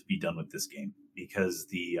possible to be done with this game, because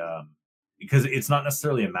because it's not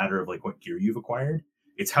necessarily a matter of like what gear you've acquired.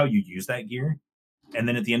 It's how you use that gear. And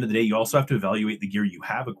then at the end of the day, you also have to evaluate the gear you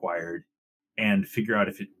have acquired and figure out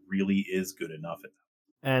if it really is good enough at that.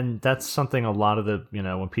 And that's something a lot of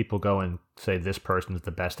when people go and say this person is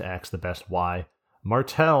the best X, the best Y,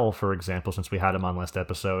 Martel, for example, since we had him on last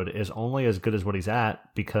episode, is only as good as what he's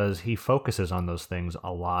at because he focuses on those things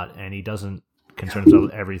a lot and he doesn't concern himself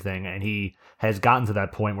with everything. And he has gotten to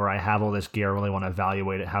that point where I have all this gear, I really want to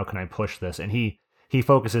evaluate it. How can I push this? And he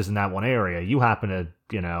focuses in that one area. You happen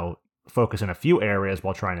to, focus in a few areas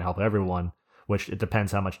while trying to help everyone, which it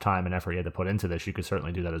depends how much time and effort you had to put into this. You could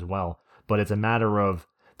certainly do that as well. But it's a matter of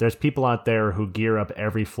there's people out there who gear up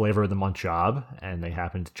every flavor of the month job, and they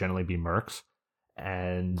happen to generally be mercs.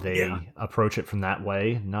 And they approach it from that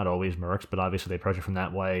way. Not always mercs, but obviously they approach it from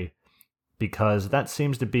that way because that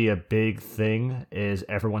seems to be a big thing is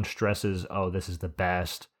everyone stresses, oh, this is the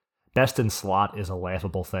best. Best in slot is a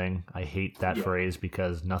laughable thing. I hate that phrase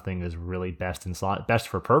because nothing is really best in slot. Best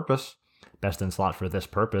for purpose. Best in slot for this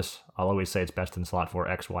purpose. I'll always say it's best in slot for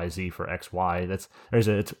XYZ for XY.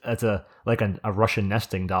 It's a Russian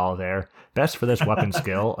nesting doll there. Best for this weapon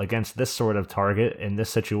skill against this sort of target in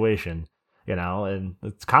this situation. And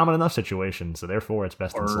it's common enough situation, so therefore it's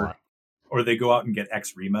best in slot. Or they go out and get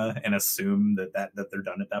X Rima and assume that they're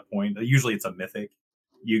done at that point. Usually it's a mythic.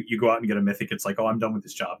 You go out and get a mythic, it's like, oh, I'm done with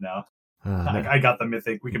this job now. I got the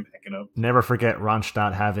mythic, we can pick it up. Never forget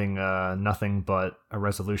Ronstadt having nothing but a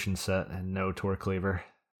resolution set and no Tor Cleaver.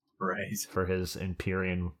 Right. For his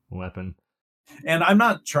Empyrean weapon. And I'm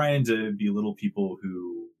not trying to belittle people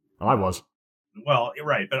who... Well, I was. Well,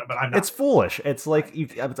 right, but I'm not. It's foolish. It's like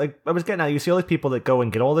I was getting at. You see all these people that go and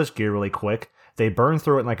get all this gear really quick. They burn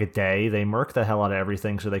through it in like a day. They merc the hell out of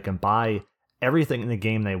everything so they can buy everything in the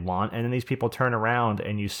game they want. And then these people turn around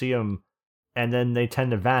and you see them, and then they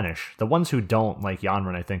tend to vanish. The ones who don't, like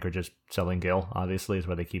Yanran, I think, are just selling Gil. Obviously, is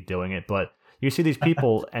why they keep doing it. But you see these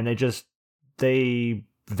people and they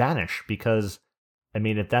vanish because. I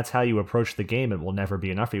mean, if that's how you approach the game, it will never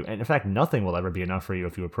be enough for you. And in fact, nothing will ever be enough for you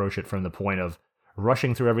if you approach it from the point of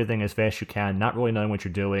rushing through everything as fast as you can, not really knowing what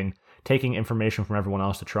you're doing, taking information from everyone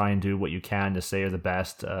else to try and do what you can to say you're the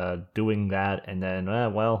best, doing that, and then,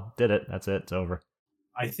 did it. That's it. It's over.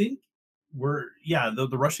 I think the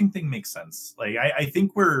rushing thing makes sense. Like, I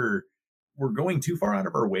think we're going too far out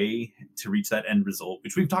of our way to reach that end result,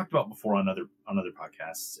 which we've talked about before on other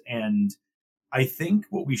podcasts. And I think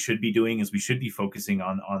what we should be doing is we should be focusing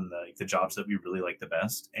on the jobs that we really like the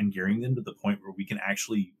best and gearing them to the point where we can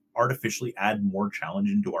actually artificially add more challenge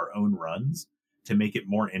into our own runs to make it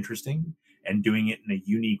more interesting and doing it in a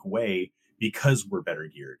unique way because we're better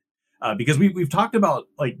geared. Because we've talked about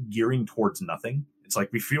like gearing towards nothing. It's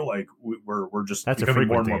like we feel like we're just becoming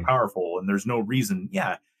more and more powerful and there's no reason.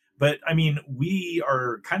 Yeah. But I mean, we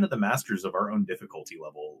are kind of the masters of our own difficulty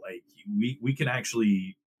level. Like we can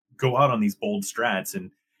actually go out on these bold strats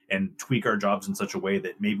and tweak our jobs in such a way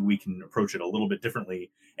that maybe we can approach it a little bit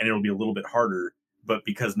differently and it'll be a little bit harder. But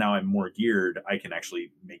because now I'm more geared, I can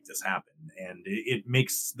actually make this happen. And it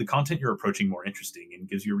makes the content you're approaching more interesting and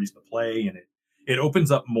gives you a reason to play. And it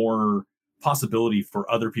opens up more possibility for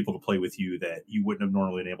other people to play with you that you wouldn't have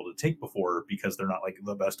normally been able to take before because they're not like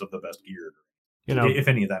the best of the best geared. If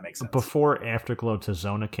any of that makes sense. Before Afterglow to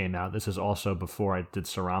Zona came out, this is also before I did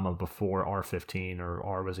Sarama, before R15 or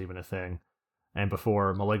R was even a thing, and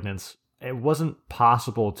before Malignance, it wasn't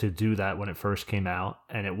possible to do that when it first came out,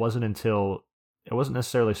 and it wasn't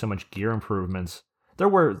necessarily so much gear improvements. There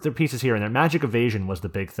were pieces here and there. Magic Evasion was the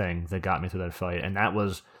big thing that got me through that fight, and that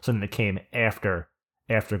was something that came after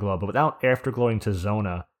Afterglow. But without Afterglowing to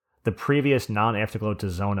Zona, the previous non-Afterglow to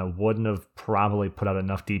Zona wouldn't have probably put out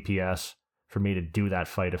enough DPS for me to do that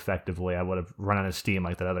fight effectively. I would have run out of steam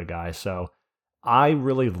like that other guy. So I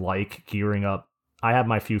really like gearing up. I have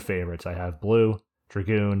my few favorites. I have Blue,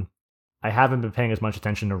 Dragoon. I haven't been paying as much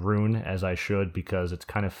attention to Rune as I should because it's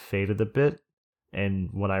kind of faded a bit. And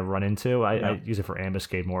what I run into, I use it for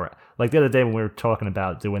ambuscade more. Like the other day when we were talking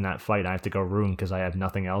about doing that fight, I have to go Rune because I have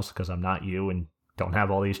nothing else because I'm not you and don't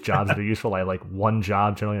have all these jobs that are useful. I have like one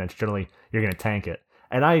job generally, and it's generally you're going to tank it.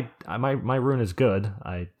 And my Rune is good.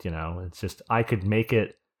 It's just I could make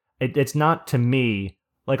it. It's not to me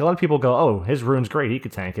like a lot of people go, oh, his Rune's great, he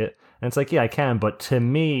could tank it, and it's like, yeah, I can. But to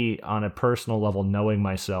me, on a personal level, knowing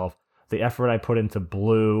myself, the effort I put into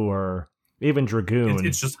Blue or even Dragoon,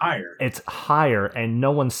 it's just higher. It's higher, and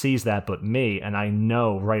no one sees that but me, and I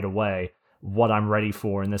know right away what I'm ready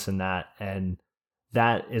for and this and that, and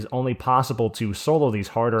that is only possible to solo these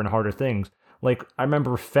harder and harder things. Like I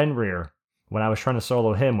remember Fenrir. When I was trying to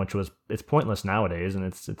solo him, it's pointless nowadays, and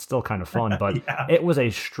it's still kind of fun, but It was a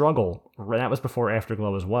struggle. That was before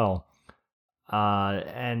Afterglow as well.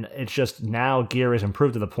 And it's just now gear is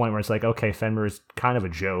improved to the point where it's like, okay, Fenrir is kind of a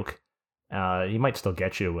joke. He might still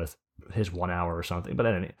get you with his 1 hour or something, but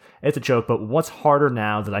anyway, it's a joke. But what's harder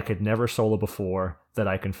now that I could never solo before, that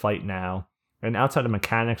I can fight now, And outside of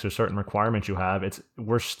mechanics or certain requirements you have,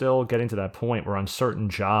 we're still getting to that point where on certain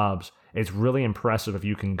jobs, it's really impressive if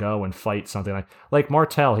you can go and fight something like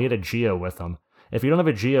Martel. He had a Geo with him. If you don't have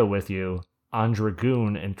a Geo with you on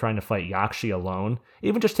Dragoon and trying to fight Yakshi alone,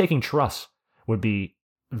 even just taking Truss would be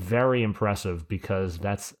very impressive because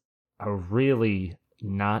that's a really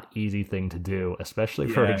not easy thing to do, especially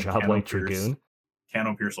for a job like Dragoon.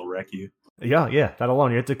 Cano Pierce will wreck you. Yeah, that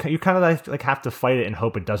alone. You kind of like have to fight it and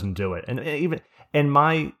hope it doesn't do it. And even in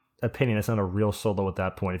my opinion, it's not a real solo at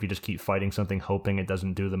that point if you just keep fighting something hoping it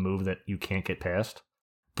doesn't do the move that you can't get past.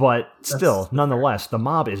 But still, nonetheless, the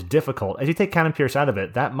mob is difficult. As you take Cannon Pierce out of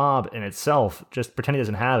it, that mob in itself, just pretend he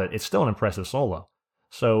doesn't have it, it's still an impressive solo.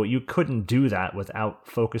 So you couldn't do that without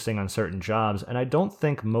focusing on certain jobs, and I don't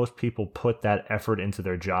think most people put that effort into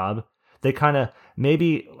their job. They kind of,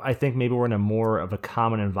 I think maybe we're in a more of a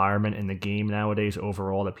common environment in the game nowadays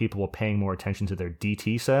overall that people are paying more attention to their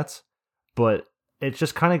DT sets, but it's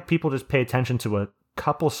just kind of people just pay attention to a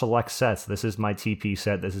couple select sets. This is my TP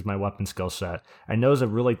set, this is my weapon skill set, and those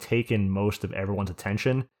have really taken most of everyone's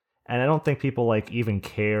attention, and I don't think people like even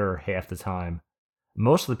care half the time.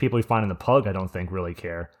 Most of the people you find in the Pug, I don't think really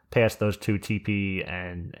care, past those two TP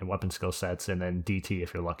and weapon skill sets, and then DT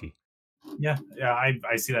if you're lucky. Yeah,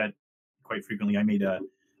 I see that quite frequently. I made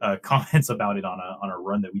comments about it on a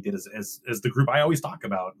run that we did as the group I always talk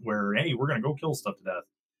about, where hey, we're gonna go kill stuff to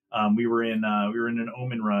death. We were in an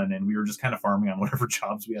Omen run, and we were just kind of farming on whatever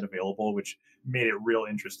jobs we had available, which made it real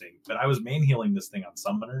interesting. But I was main healing this thing on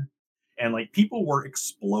Summoner, and like people were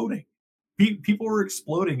exploding. People were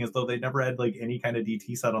exploding as though they never had like any kind of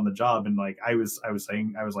DT set on the job, and like I was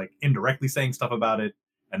like indirectly saying stuff about it,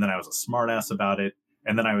 and then I was a smartass about it,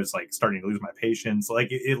 and then I was like starting to lose my patience. Like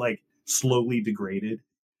it like slowly degraded,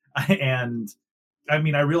 and I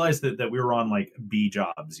mean I realized that we were on like B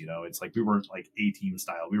jobs. You know, it's like we weren't like A team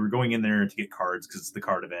style. We were going in there to get cards because it's the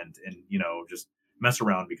card event, and you know just mess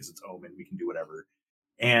around because it's Omen. We can do whatever,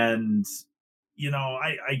 and you know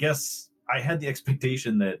I guess I had the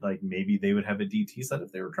expectation that like maybe they would have a DT set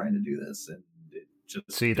if they were trying to do this, and it just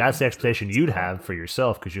see that's the expectation you'd have for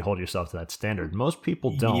yourself because you hold yourself to that standard. Most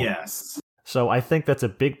people don't. Yes. So I think that's a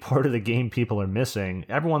big part of the game people are missing.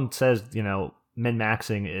 Everyone says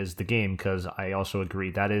min-maxing is the game because I also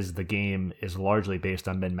agree that is the game is largely based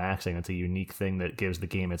on min-maxing. It's a unique thing that gives the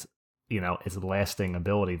game its lasting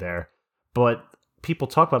ability there. But people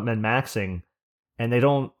talk about min-maxing and they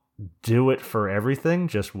don't do it for everything,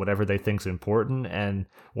 just whatever they think's important. And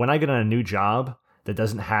when I get on a new job that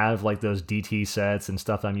doesn't have like those DT sets and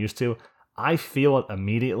stuff I'm used to, I feel it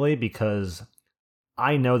immediately because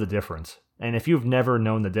I know the difference. And if you've never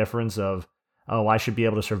known the difference of, oh, I should be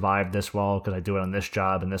able to survive this well because I do it on this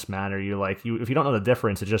job in this manner, if you don't know the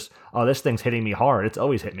difference, it's just, oh, this thing's hitting me hard. It's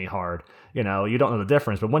always hit me hard. You don't know the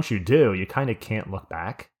difference. But once you do, you kind of can't look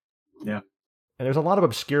back. Yeah. And there's a lot of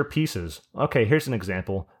obscure pieces. Okay, here's an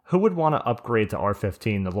example. Who would want to upgrade to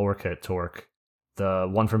R15, the lore kit torque? The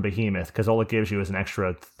one from Behemoth, because all it gives you is an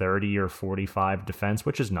extra 30 or 45 defense,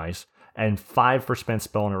 which is nice, and 5%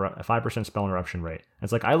 spell interruption rate. And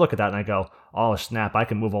it's like, I look at that and I go, oh, snap, I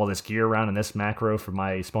can move all this gear around in this macro for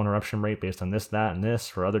my spell interruption rate based on this, that, and this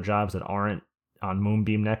for other jobs that aren't on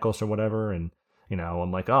Moonbeam Necklace or whatever. And,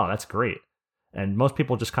 I'm like, oh, that's great. And most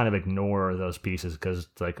people just kind of ignore those pieces because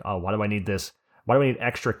it's like, oh, why do I need this? Why do we need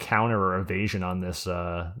extra counter or evasion on this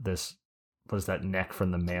what is that neck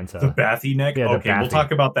from the Manta? The Bathy neck? Yeah, okay, we'll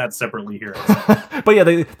talk about that separately here. But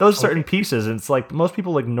yeah, those certain pieces, and it's like most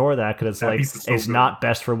people ignore that because it's like it's not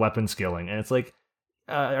best for weapon skilling. And it's like,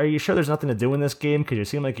 are you sure there's nothing to do in this game? Because you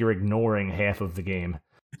seem like you're ignoring half of the game.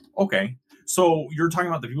 Okay. So you're talking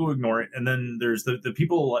about the people who ignore it, and then there's the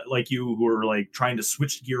people like you who are like trying to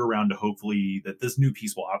switch gear around to hopefully that this new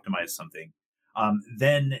piece will optimize something.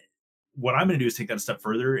 Then what I'm going to do is take that a step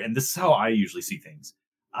further, and this is how I usually see things.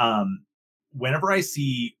 Whenever I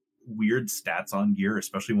see weird stats on gear,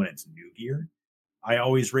 especially when it's new gear, I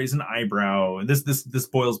always raise an eyebrow. This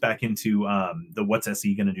boils back into the what's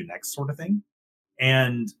SE going to do next sort of thing.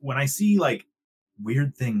 And when I see like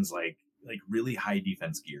weird things like really high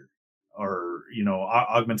defense gear or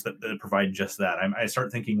augments that provide just that, I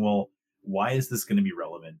start thinking, well, why is this going to be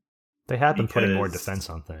relevant? They have been putting more defense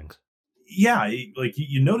on things. Yeah, like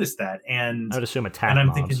you notice that, and I would assume attack. And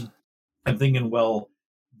mobs. I'm thinking, well,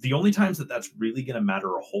 the only times that's really going to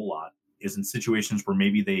matter a whole lot is in situations where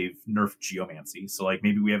maybe they've nerfed Geomancy. So like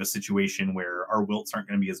maybe we have a situation where our wilts aren't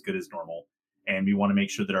going to be as good as normal, and we want to make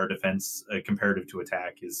sure that our defense comparative to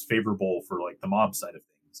attack is favorable for like the mob side of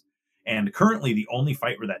things. And currently the only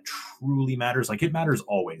fight where that truly matters, like it matters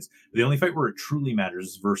always, but the only fight where it truly matters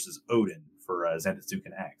is versus Odin for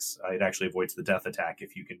Zantetsuken X. It actually avoids the death attack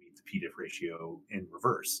if you can meet the P-diff ratio in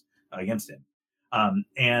reverse against him.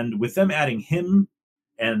 And with them adding him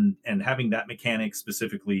and having that mechanic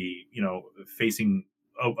specifically, facing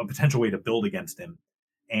a potential way to build against him,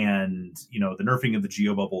 and the nerfing of the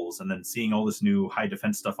geo bubbles, and then seeing all this new high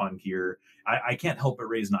defense stuff on gear, I can't help but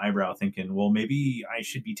raise an eyebrow thinking, well, maybe I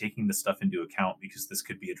should be taking this stuff into account, because this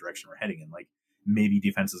could be a direction we're heading in. Like, maybe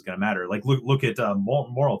defense is going to matter. Like, look at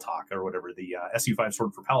Moral Talk or whatever, the SU5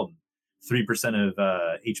 sword for Paladin. 3% of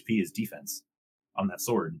HP is defense on that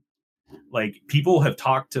sword. Like, people have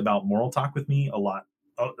talked about Moral Talk with me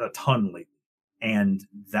a ton lately, and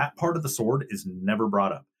that part of the sword is never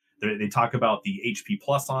brought up. They talk about the HP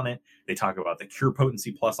plus on it. They talk about the cure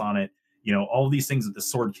potency plus on it. All these things that the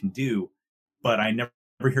sword can do, but I never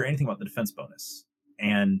hear anything about the defense bonus.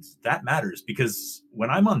 And that matters, because when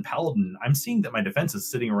I'm on Paladin, I'm seeing that my defense is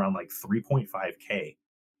sitting around like 3.5k,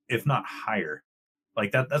 if not higher.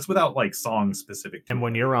 Like that's without like song specific. And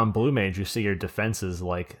when you're on Blue Mage, you see your defense is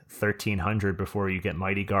like 1300 before you get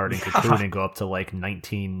Mighty Guard and Cocoon and go up to like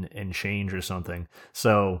 19 and change or something.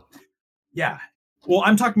 So yeah. Well,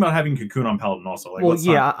 I'm talking about having Cocoon on Paladin also. Like, well,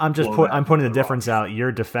 yeah, I'm pointing the difference out.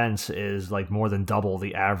 Your defense is like more than double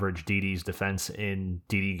the average DD's defense in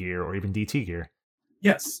DD gear or even DT gear.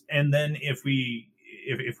 Yes, and then if we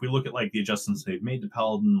look at like the adjustments they've made to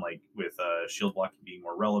Paladin, like with shield blocking being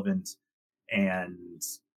more relevant, and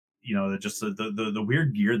just the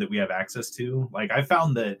weird gear that we have access to, like I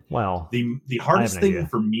found that the hardest thing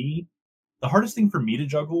for me, to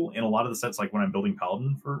juggle in a lot of the sets, like when I'm building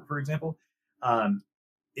Paladin, for example,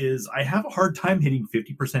 is I have a hard time hitting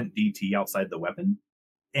 50% DT outside the weapon.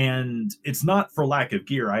 And it's not for lack of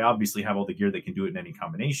gear. I obviously have all the gear that can do it in any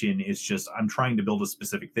combination. It's just I'm trying to build a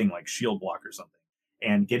specific thing like shield block or something.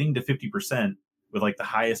 And getting to 50% with like the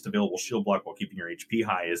highest available shield block while keeping your HP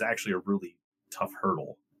high is actually a really tough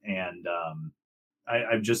hurdle. And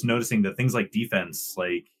I'm just noticing that things like defense,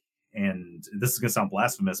 like, and this is going to sound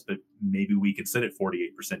blasphemous, but maybe we could sit at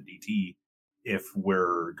 48% DT if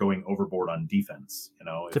we're going overboard on defense.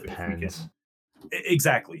 If we can.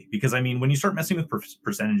 Exactly, because I mean, when you start messing with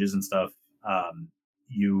percentages and stuff,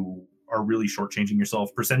 you are really shortchanging yourself.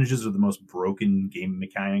 Percentages are the most broken game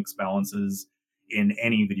mechanics balances in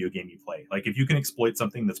any video game you play. Like, if you can exploit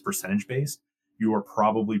something that's percentage based, you are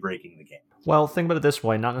probably breaking the game. Well, think about it this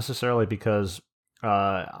way, not necessarily, because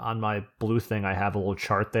on my blue thing, I have a little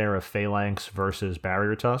chart there of Phalanx versus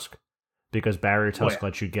Barrier Tusk, because Barrier Tusk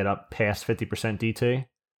lets you get up past 50% DT.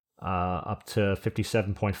 Up to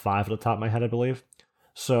 57.5 at the top of my head, I believe.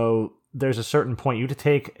 So there's a certain point you have to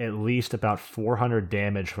take at least about 400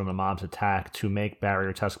 damage from a mob's attack to make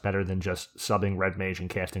Barrier Tusk better than just subbing Red Mage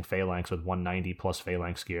and casting Phalanx with 190 plus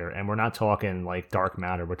Phalanx gear. And we're not talking like Dark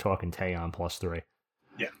Matter, we're talking Taeon plus 3.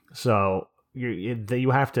 Yeah. So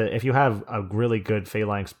you have to, if you have a really good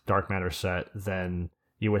Phalanx Dark Matter set, then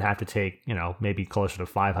you would have to take, maybe closer to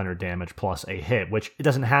 500 damage plus a hit, which it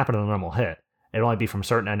doesn't happen in a normal hit. It'd only be from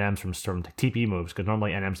certain NMs, from certain TP moves, because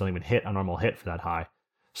normally NMs don't even hit a normal hit for that high.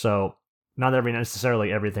 So not necessarily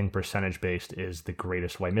everything percentage based is the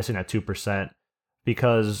greatest way. Missing that 2%,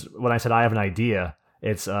 because when I said I have an idea,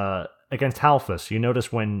 it's against Halphus. You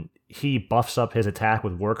notice when he buffs up his attack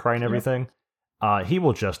with Warcry and everything, he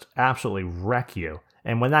will just absolutely wreck you.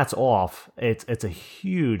 And when that's off, it's a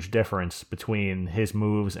huge difference between his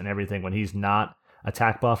moves and everything when he's not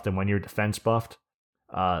attack buffed and when you're defense buffed.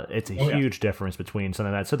 It's a huge difference between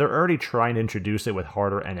something like that. So they're already trying to introduce it with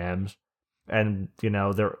harder NMs. And,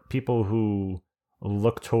 there are people who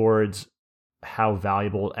look towards how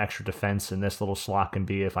valuable extra defense in this little slot can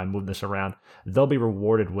be if I move this around. They'll be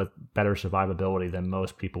rewarded with better survivability than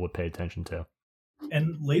most people would pay attention to.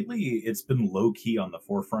 And lately, it's been low-key on the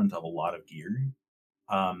forefront of a lot of gear.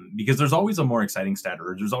 Because there's always a more exciting stat,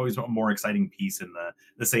 or there's always a more exciting piece in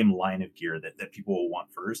the same line of gear that people will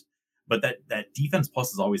want first. But that defense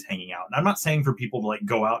plus is always hanging out. And I'm not saying for people to like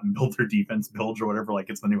go out and build their defense builds or whatever, like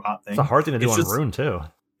it's the new hot thing. It's a hard thing to do on Rune too.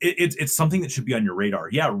 It's something that should be on your radar.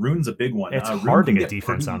 Yeah, Rune's a big one. It's hard to get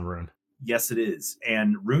defense on Rune. Yes, it is.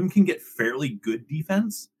 And Rune can get fairly good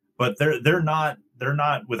defense, but they're not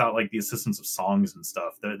without like the assistance of songs and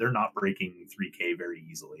stuff. They're not breaking 3K very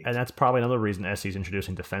easily. And that's probably another reason SC's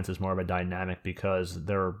introducing defense is more of a dynamic, because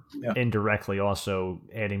they're indirectly also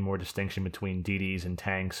adding more distinction between DDs and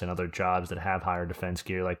tanks and other jobs that have higher defense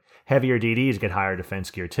gear. Like heavier DDs get higher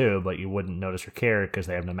defense gear too, but you wouldn't notice or care because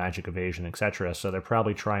they have no magic evasion, etc. So they're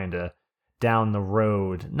probably trying to down the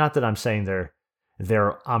road. Not that I'm saying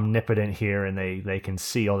they're omnipotent here and they can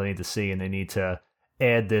see all they need to see and they need to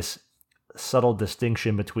add this subtle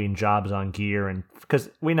distinction between jobs on gear, and because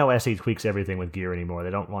we know SE tweaks everything with gear anymore. They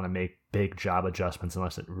don't want to make big job adjustments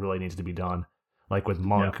unless it really needs to be done, like with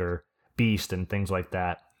Monk or Beast and things like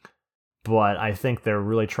that. But I think they're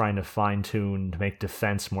really trying to fine-tune to make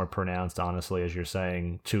defense more pronounced, honestly, as you're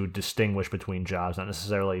saying, to distinguish between jobs, not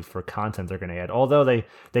necessarily for content they're going to add. Although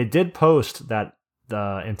they did post that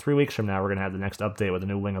in 3 weeks from now, we're going to have the next update with a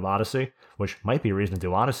new wing of Odyssey, which might be a reason to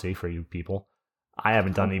do Odyssey for you people. I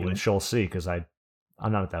haven't done even Shoal Sea because I'm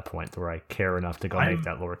not at that point where I care enough to go make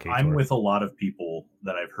that lower K. I'm with a lot of people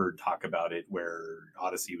that I've heard talk about it where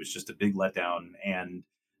Odyssey was just a big letdown, and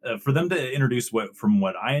for them to introduce from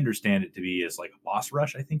what I understand it to be is like a boss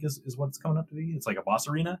rush, I think is what it's coming up to be. It's like a boss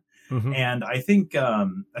arena. Mm-hmm. And I think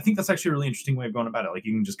that's actually a really interesting way of going about it. Like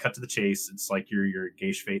you can just cut to the chase. It's like your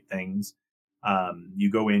Geisha Fate things.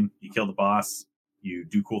 You go in, you kill the boss, you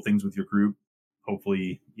do cool things with your group.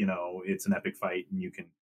 Hopefully, it's an epic fight and you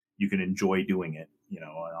can enjoy doing it,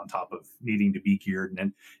 on top of needing to be geared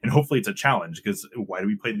and hopefully it's a challenge, because why do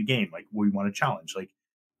we play the game? Like we want a challenge. Like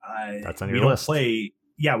that's on your list. We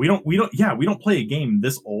don't play a game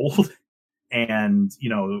this old and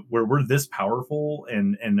where we're this powerful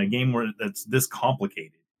and a game where that's this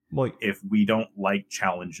complicated. Well, if we don't like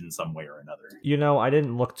challenge in some way or another. I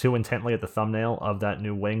didn't look too intently at the thumbnail of that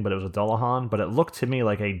new wing, but it was a Dullahan. But it looked to me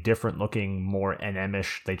like a different looking, more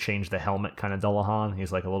NM-ish. They changed the helmet kind of Dullahan.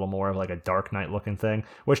 He's like a little more of like a Dark Knight looking thing,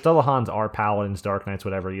 which Dullahans are Paladins, Dark Knights,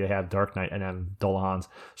 whatever. You have Dark Knight NM Dullahans.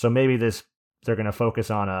 So maybe they're going to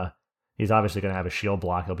focus on he's obviously going to have a shield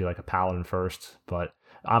block. He'll be like a Paladin first, but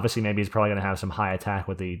obviously maybe he's probably going to have some high attack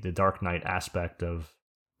with the Dark Knight aspect of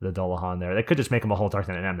the Dullahan there. They could just make them a whole Dark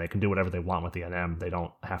Knight NM. They can do whatever they want with the NM. They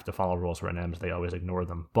don't have to follow rules for NMs. They always ignore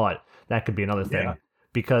them. But that could be another thing,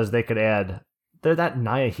 because they could add... That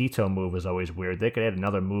Nayahito move is always weird. They could add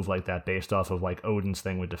another move like that based off of like Odin's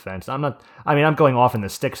thing with defense. I'm going off in the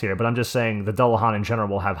sticks here, but I'm just saying the Dullahan in general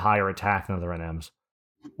will have higher attack than other NMs.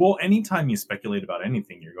 Well, anytime you speculate about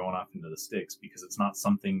anything, you're going off into the sticks, because it's not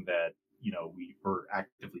something that, we were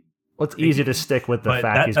actively... Well, it's easy to stick with the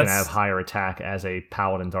fact he's going to have higher attack as a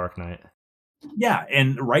Paladin Dark Knight. Yeah,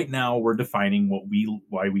 and right now we're defining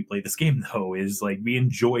why we play this game, though, is like we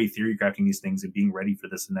enjoy theory crafting these things and being ready for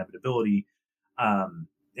this inevitability. And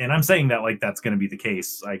I'm saying that like that's going to be the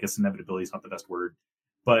case. I guess inevitability is not the best word,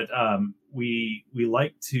 but we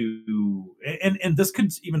like to, and this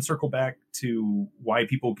could even circle back to why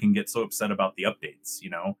people can get so upset about the updates.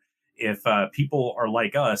 If people are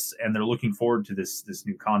like us and they're looking forward to this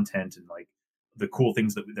new content and like the cool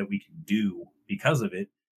things that we can do because of it,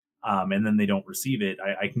 and then they don't receive it,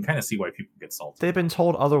 I can kind of see why people get salty. They've been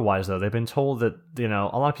told otherwise, though. They've been told that,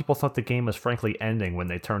 a lot of people thought the game was frankly ending when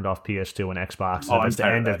they turned off PS2 and Xbox. Oh, it's the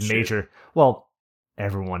end of major... Well,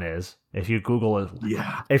 everyone is. If you Google it,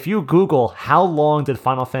 yeah. If you Google how long did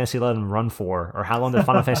Final Fantasy XI run for, or how long did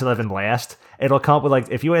Final Fantasy XI last, it'll come up with like,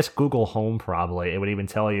 if you ask Google Home, probably it would even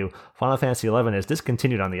tell you Final Fantasy XI is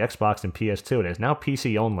discontinued on the Xbox and PS2. It is now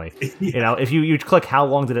PC only. Yeah. If you click how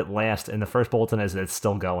long did it last, and the first bulletin is it's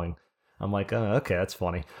still going. I'm like, oh, okay, that's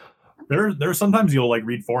funny. There sometimes you'll like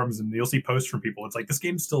read forums and you'll see posts from people. It's like, this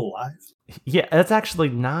game's still alive. Yeah, that's actually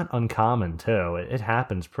not uncommon too. It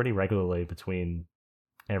happens pretty regularly between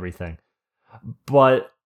everything.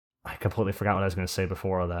 But I completely forgot what I was going to say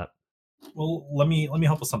before all that. Well, let me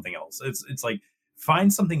help with something else. It's like,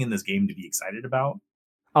 find something in this game to be excited about.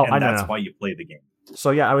 Oh, and that's why you play the game.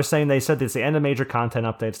 So yeah, I was saying they said it's the end of major content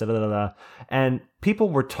updates, and people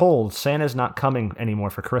were told Santa's not coming anymore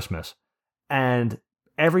for Christmas. And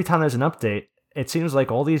every time there's an update, it seems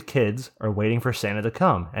like all these kids are waiting for Santa to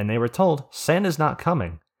come, and they were told Santa's not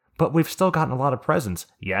coming. But we've still gotten a lot of presents.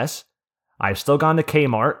 Yes, I've still gone to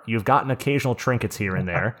Kmart. You've gotten occasional trinkets here and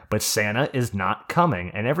there, but Santa is not coming.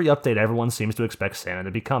 And every update, everyone seems to expect Santa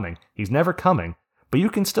to be coming. He's never coming, but you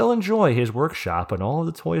can still enjoy his workshop and all of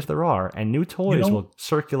the toys there are, and new toys will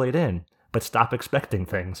circulate in, but stop expecting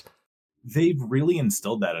things. They've really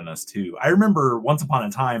instilled that in us too. I remember once upon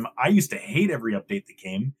a time, I used to hate every update that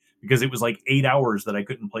came because it was like 8 hours that I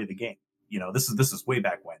couldn't play the game. This is way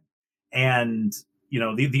back when. And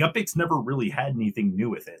the updates never really had anything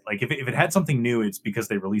new with it. Like if it had something new, it's because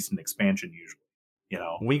they released an expansion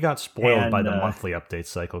usually. We got spoiled by the monthly update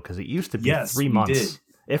cycle because it used to be 3 months,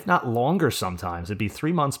 if not longer sometimes. It'd be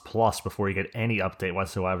 3 months plus before you get any update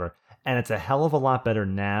whatsoever. And it's a hell of a lot better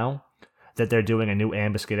now that they're doing a new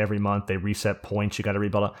ambuscade every month. They reset points. You got to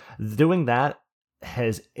rebuild up. Doing that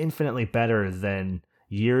is infinitely better than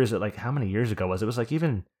years. Like how many years ago was it? It was like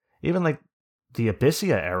even like the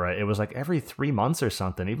Abyssia era, it was like every 3 months or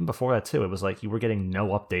something. Even before that too, it was like you were getting no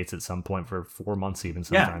updates at some point for 4 months even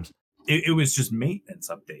sometimes. it was just maintenance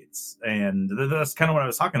updates, and that's kind of what I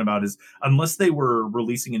was talking about. Is unless they were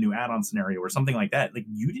releasing a new add-on scenario or something like that, like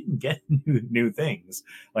you didn't get new things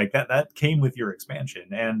like that came with your expansion,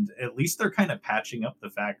 and at least they're kind of patching up the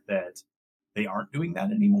fact that they aren't doing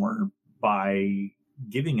that anymore by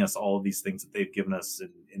giving us all of these things that they've given us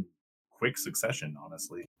in quick succession,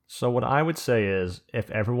 honestly. So what I would say is,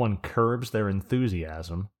 if everyone curbs their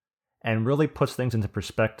enthusiasm and really puts things into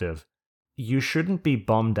perspective, you shouldn't be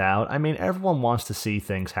bummed out. I mean, everyone wants to see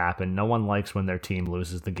things happen. No one likes when their team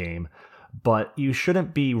loses the game. But you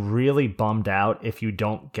shouldn't be really bummed out if you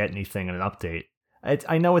don't get anything in an update.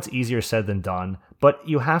 I know it's easier said than done, but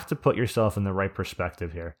you have to put yourself in the right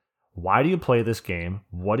perspective here. Why do you play this game?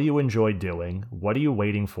 What do you enjoy doing? What are you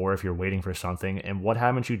waiting for if you're waiting for something? And what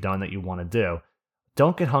haven't you done that you want to do?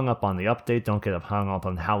 Don't get hung up on the update. Don't get hung up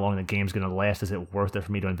on how long the game's going to last. Is it worth it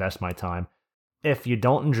for me to invest my time? If you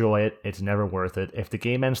don't enjoy it, it's never worth it. If the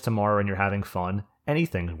game ends tomorrow and you're having fun,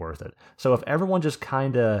 anything's worth it. So if everyone just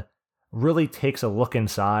kind of really takes a look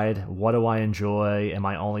inside, what do I enjoy? Am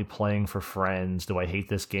I only playing for friends? Do I hate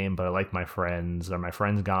this game but I like my friends? Are my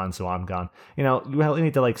friends gone so I'm gone? You know, you really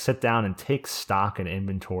need to like sit down and take stock and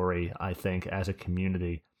inventory, I think, as a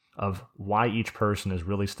community of why each person is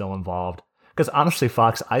really still involved. Because honestly,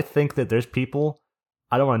 Fox, I think that there's people,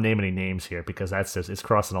 I don't want to name any names here because that's just, it's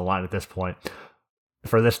crossing a line at this point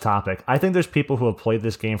for this topic. I think there's people who have played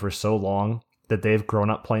this game for so long that they've grown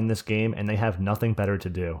up playing this game and they have nothing better to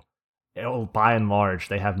do. By and large,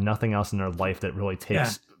 they have nothing else in their life that really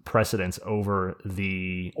takes precedence over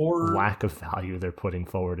the lack of value they're putting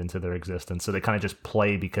forward into their existence. So they kind of just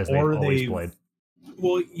play because they've always played.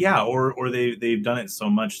 Well, yeah, or they've done it so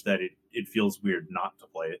much that it feels weird not to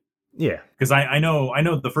play it. Yeah, because I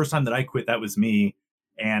know the first time that I quit, that was me.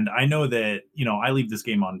 And I know that, you know, I leave this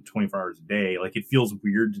game on 24 hours a day. Like, it feels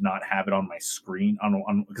weird to not have it on my screen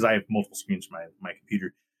on because I have multiple screens for my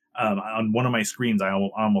computer. On one of my screens, I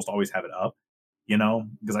almost always have it up, you know,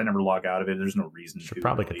 because I never log out of it. There's no reason to. Should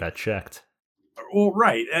probably get that checked. Well,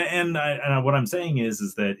 right. And what I'm saying is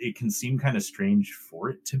that it can seem kind of strange for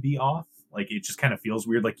it to be off. Like, it just kind of feels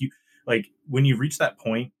weird. Like when you reach that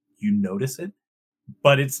point, you notice it.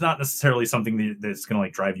 But it's not necessarily something that's going to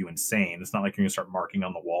like drive you insane. It's not like you're going to start marking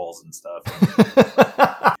on the walls and stuff.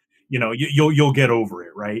 You know, you'll get over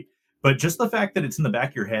it, right? But just the fact that it's in the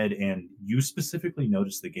back of your head and you specifically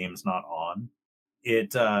notice the game's not on,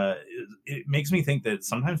 it makes me think that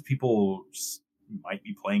sometimes people might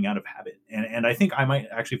be playing out of habit, and I think I might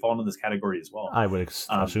actually fall into this category as well. I would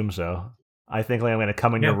assume so. I think like I'm going to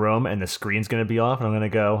come in your room and the screen's going to be off, and I'm going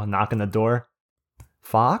to go knock on the door.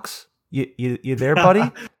 Fox? You there, buddy?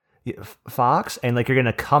 Fox? And like you're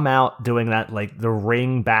gonna come out doing that like the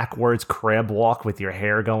ring backwards crab walk with your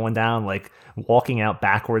hair going down, like walking out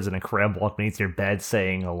backwards in a crab walk beneath your bed,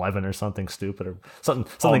 saying 11 or something stupid or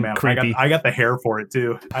something creepy. I got the hair for it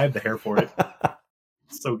too. I have the hair for it.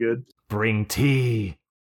 It's so good. Bring tea.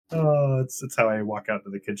 Oh, it's how I walk out to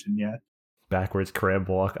the kitchen. Yeah. Backwards crab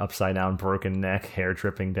walk, upside down, broken neck, hair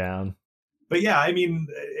dripping down. But yeah, I mean,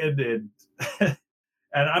 it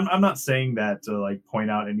and I'm not saying that to like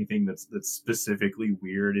point out anything that's specifically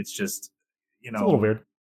weird. It's just, you know, it's a little weird.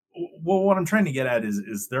 Well, what I'm trying to get at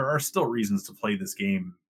is there are still reasons to play this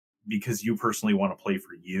game because you personally want to play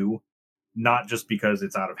for you, not just because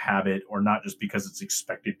it's out of habit or not just because it's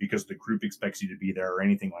expected because the group expects you to be there or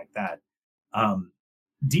anything like that.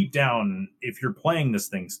 Deep down, if you're playing this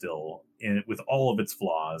thing still with all of its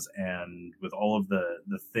flaws and with all of the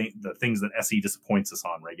things that SE disappoints us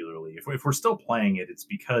on regularly, if we're still playing it, it's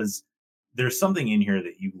because there's something in here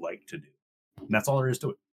that you like to do, and that's all there is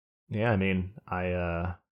to it. Yeah, I mean,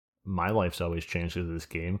 my life's always changed through this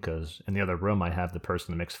game because in the other room I have the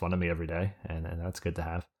person that makes fun of me every day, and that's good to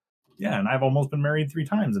have. Yeah, and I've almost been married 3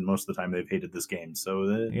 times, and most of the time they've hated this game. So,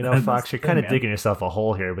 you know, Fox, you're kind of digging yourself a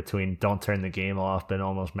hole here between don't turn the game off, been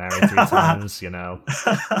almost married 3 times, you know.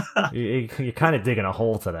 You're kind of digging a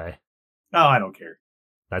hole today. No, I don't care.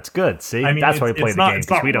 That's good. See, I mean, that's why we play the game,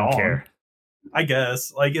 because we don't care. I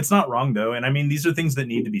guess. Like, it's not wrong, though. And I mean, these are things that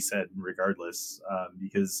need to be said regardless,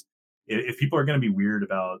 because if people are going to be weird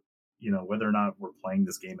about, you know, whether or not we're playing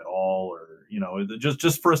this game at all, or, you know,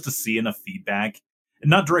 just for us to see enough feedback, and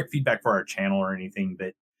not direct feedback for our channel or anything,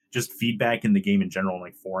 but just feedback in the game in general,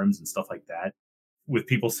 like forums and stuff like that, with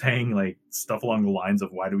people saying like stuff along the lines of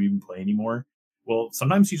why do we even play anymore? Well,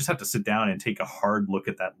 sometimes you just have to sit down and take a hard look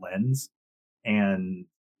at that lens and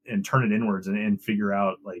turn it inwards and figure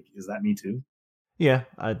out, like, is that me too? Yeah,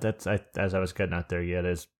 as I was getting out there, yeah, it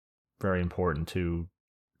is very important to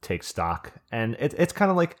take stock. And it's kind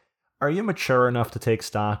of like, are you mature enough to take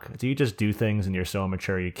stock? Do you just do things and you're so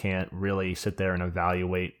immature you can't really sit there and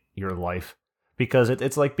evaluate your life, because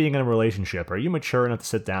it's like being in a relationship. Are you mature enough to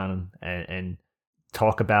sit down and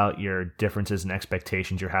talk about your differences and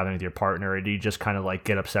expectations you're having with your partner, or do you just kind of like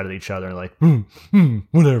get upset at each other and like,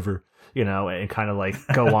 whatever, and kind of like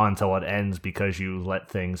go on till it ends because you let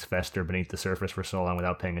things fester beneath the surface for so long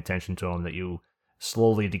without paying attention to them that you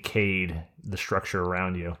slowly decayed the structure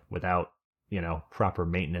around you without, proper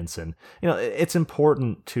maintenance. And, it's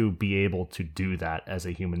important to be able to do that as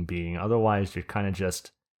a human being. Otherwise, you're kind of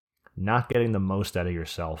just not getting the most out of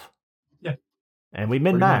yourself. Yeah. And we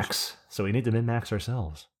min-max, so we need to min-max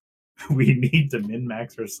ourselves. We need to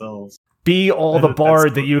min-max ourselves. Be all the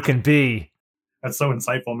bard that you can be. That's so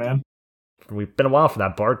insightful, man. We've been a while for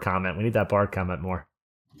that bard comment. We need that bard comment more.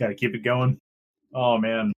 Gotta keep it going. Oh,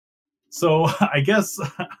 man. So I guess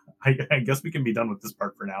we can be done with this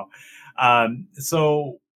part for now.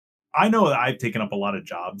 So I know that I've taken up a lot of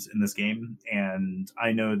jobs in this game, and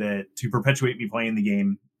I know that to perpetuate me playing the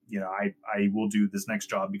game, I will do this next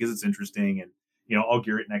job because it's interesting, and I'll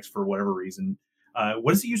gear it next for whatever reason.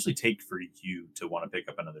 What does it usually take for you to want to pick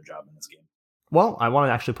up another job in this game? Well, I want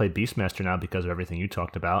to actually play Beastmaster now because of everything you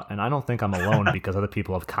talked about, and I don't think I'm alone because other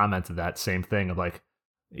people have commented that same thing of like,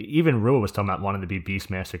 even Rua was talking about wanting to be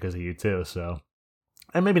Beastmaster because of you too. So,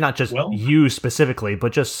 and maybe not just you specifically,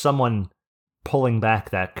 but just someone pulling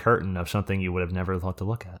back that curtain of something you would have never thought to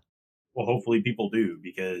look at. Well, hopefully people do,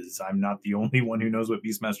 because I'm not the only one who knows what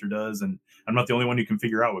Beastmaster does, and I'm not the only one who can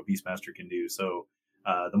figure out what Beastmaster can do. So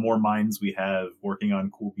the more minds we have working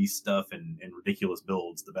on cool beast stuff and ridiculous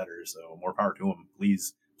builds, the better. So more power to them.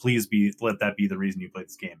 Please let that be the reason you play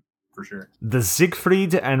this game, for sure. The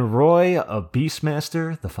Siegfried and Roy of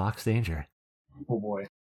Beastmaster, the Fox Danger. Oh boy.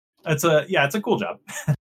 It's a cool job.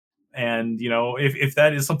 And if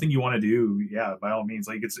that is something you want to do, yeah, by all means,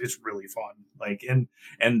 like it's really fun. Like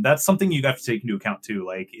and that's something you have to take into account too.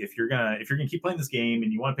 Like if you're gonna keep playing this game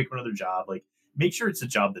and you want to pick up another job, like make sure it's a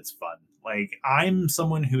job that's fun. Like I'm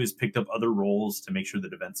someone who has picked up other roles to make sure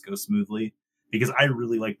that events go smoothly, because I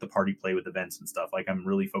really like the party play with events and stuff. Like I'm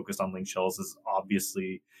really focused on Link Shells, as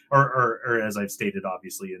obviously, or as I've stated,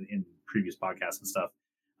 obviously in previous podcasts and stuff.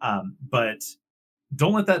 But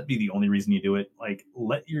don't let that be the only reason you do it. Like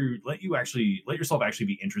let yourself actually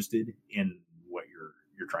be interested in what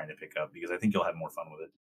you're trying to pick up, because I think you'll have more fun with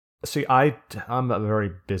it. See, I'm a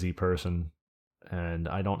very busy person, and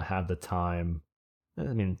I don't have the time.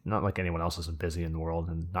 I mean, not like anyone else isn't busy in the world,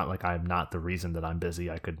 and not like I'm not the reason that I'm busy.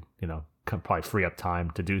 I could, probably free up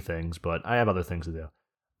time to do things, but I have other things to do.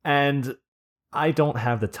 And I don't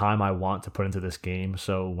have the time I want to put into this game,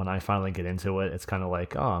 so when I finally get into it, it's kind of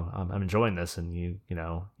like, oh, I'm enjoying this, and you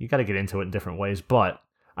got to get into it in different ways, but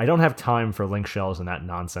I don't have time for Link Shells and that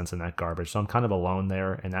nonsense and that garbage, so I'm kind of alone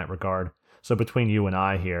there in that regard. So between you and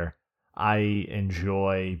I here, I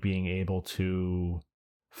enjoy being able to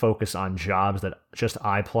focus on jobs that just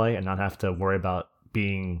I play and not have to worry about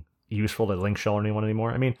being useful to Link Shell or anyone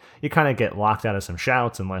anymore. I mean, you kind of get locked out of some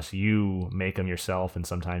shouts unless you make them yourself, and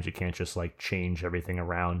sometimes you can't just like change everything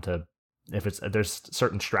around to, there's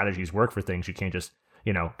certain strategies work for things, you can't just,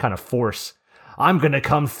 kind of force, I'm gonna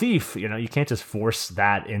come thief, you can't just force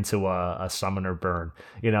that into a summoner burn,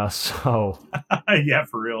 so. Yeah,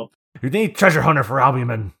 for real. You need treasure hunter for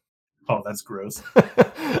albumin. Oh, that's gross.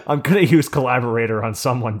 I'm gonna use collaborator on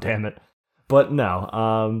someone, damn it. But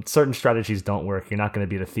no, certain strategies don't work. You're not going to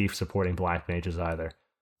be the thief supporting black mages either.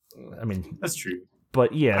 I mean, that's true.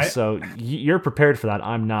 But yeah, so you're prepared for that.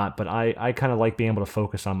 I'm not. But I kind of like being able to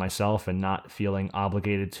focus on myself and not feeling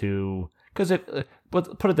obligated to. Because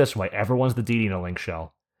but put it this way, everyone's the DD in a Link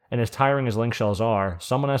Shell, and as tiring as Link Shells are,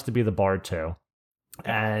 someone has to be the bard too.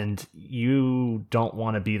 And you don't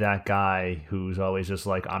want to be that guy who's always just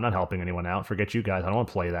like, I'm not helping anyone out. Forget you guys. I don't want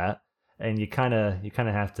to play that. And you kind of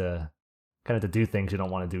have to. To do things you don't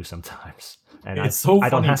want to do sometimes. And it's so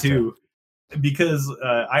funny too, because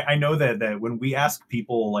I know that when we ask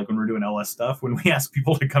people, like when we're doing LS stuff, when we ask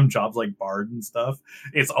people to come jobs like bard and stuff,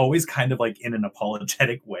 it's always kind of like in an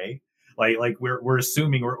apologetic way. Like we're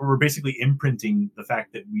assuming we're basically imprinting the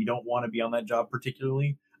fact that we don't want to be on that job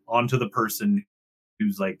particularly onto the person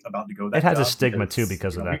who's like about to go that. It has a stigma too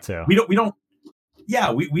because of that too. We don't.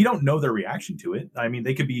 Yeah, we don't know their reaction to it. I mean,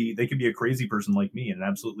 they could be a crazy person like me and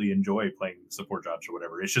absolutely enjoy playing support jobs or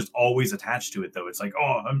whatever. It's just always attached to it, though. It's like,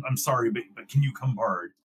 oh, I'm sorry, but can you come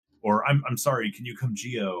bard? Or I'm sorry, can you come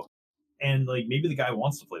Geo? And like maybe the guy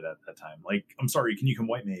wants to play that time. Like, I'm sorry, can you come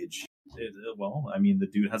white mage? Well, I mean, the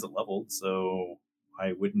dude hasn't leveled, so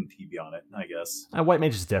why wouldn't he be on it? I guess. White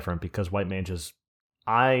mage is different because white mage is.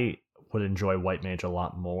 I would enjoy white mage a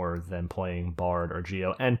lot more than playing bard or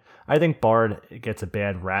Geo, and I think bard gets a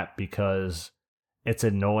bad rap because it's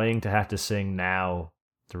annoying to have to sing now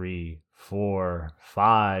 3, 4,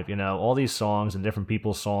 5, all these songs and different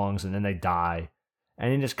people's songs, and then they die.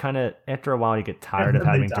 And then just kind of, after a while, you get tired And of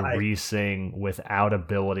then they having to die. re-sing without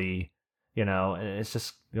ability, and it's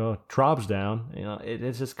just, Trob's down.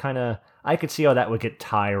 It's just kind of, I could see how that would get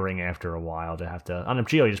tiring after a while to have to, on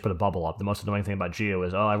Geo, you just put a bubble up. The most annoying thing about Geo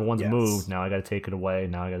is, everyone's moved, Yes. now I got to take it away,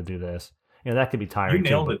 now I got to do this. That could be You tiring too,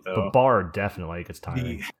 nailed but, it though. but Bard definitely gets The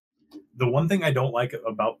tiring. the one thing I don't like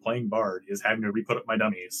about playing Bard is having to re-put up my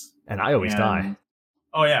dummies. And I always die. And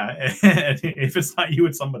oh yeah, if it's not you,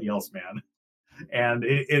 it's somebody else, man. And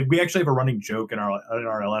we actually have a running joke in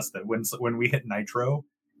our LS that when we hit Nitro,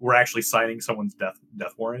 we're actually signing someone's death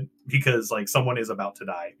warrant because like someone is about to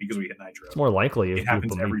die because we hit Nitro. It's more likely It if you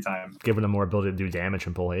happens every time. giving them more ability to do damage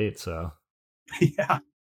and pull 8, so. Yeah.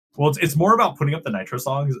 Well, it's more about putting up the Nitro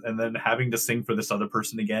songs and then having to sing for this other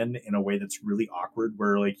person again in a way that's really awkward,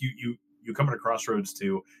 where like you come at a crossroads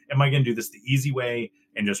to, am I going to do this the easy way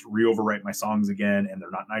and just re-overwrite my songs again and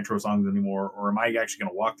they're not Nitro songs anymore, or am I actually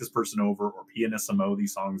going to walk this person over or pianissimo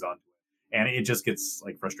these songs onto it? And it just gets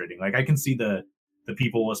like frustrating. Like I can see the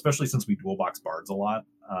people, especially since we dual box bards a lot,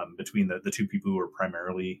 between the two people who are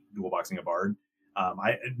primarily dual boxing a bard.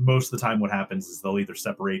 I most of the time what happens is they'll either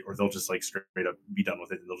separate or they'll just like straight up be done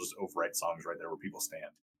with it and they'll just overwrite songs right there where people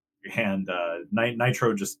stand. And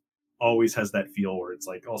Nitro just always has that feel where it's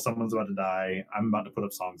like, oh, someone's about to die, I'm about to put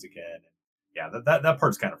up songs again. Yeah, that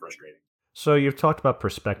part's kind of frustrating. So you've talked about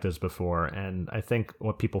perspectives before, and I think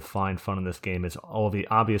what people find fun in this game is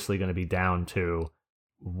obviously going to be down to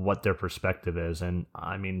what their perspective is. And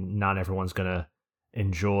I mean, not everyone's going to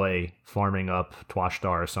enjoy farming up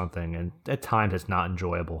Twashtar or something, and at times it's not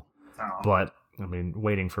enjoyable. Oh. But I mean,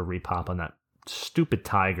 waiting for repop on that stupid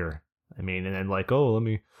tiger. I mean, and then like,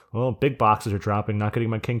 big boxes are dropping, not getting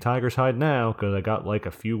my King Tiger's hide now because I got like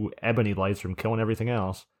a few ebony lights from killing everything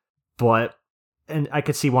else. But, and I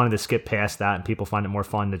could see wanting to skip past that, and people find it more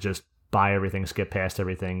fun to just buy everything, skip past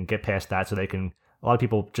everything, get past that so they can, a lot of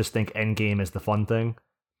people just think endgame is the fun thing.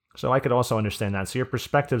 So I could also understand that. So your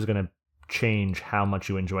perspective is going to change how much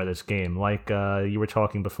you enjoy this game. Like you were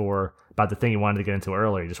talking before about the thing you wanted to get into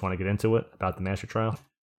earlier. You just want to get into it, about the Master Trial?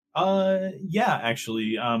 Yeah,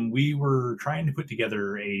 actually, we were trying to put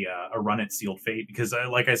together a run at Sealed Fate because,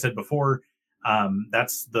 like I said before,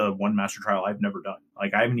 that's the one Master Trial I've never done.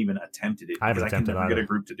 Like I haven't even attempted it because I can never get a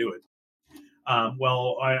group to do it.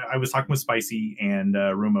 Well, I was talking with Spicy and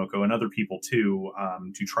Rumoko and other people too,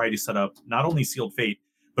 to try to set up not only Sealed Fate,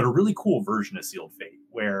 but a really cool version of Sealed Fate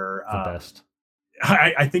where the best.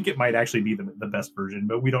 I think it might actually be the best version,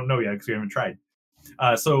 but we don't know yet because we haven't tried.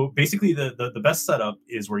 So basically, the best setup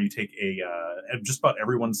is where you take just about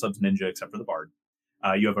everyone subs ninja except for the bard.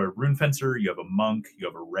 You have a rune fencer, you have a monk, you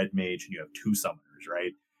have a red mage, and you have 2 summoners,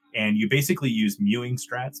 right? And you basically use mewing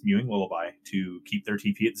strats, mewing lullaby, to keep their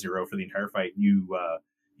TP at 0 for the entire fight. You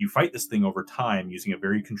fight this thing over time using a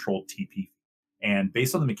very controlled TP. And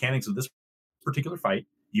based on the mechanics of this particular fight,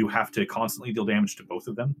 you have to constantly deal damage to both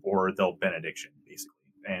of them, or they'll benediction, basically.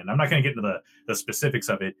 And I'm not going to get into the specifics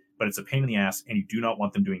of it, but it's a pain in the ass, and you do not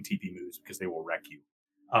want them doing TP moves because they will wreck you.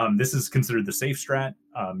 This is considered the safe strat.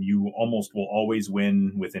 You almost will always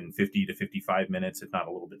win within 50 to 55 minutes, if not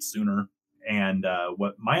a little bit sooner. And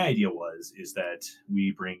what my idea is that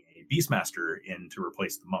we bring a Beastmaster in to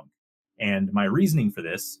replace the monk. And my reasoning for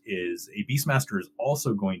this is a Beastmaster is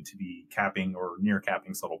also going to be capping or near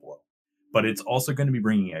capping Subtle Blow, but it's also going to be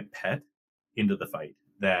bringing a pet into the fight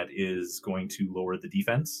that is going to lower the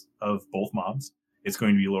defense of both mobs. It's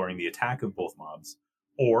going to be lowering the attack of both mobs.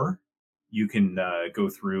 Or you can go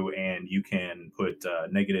through and you can put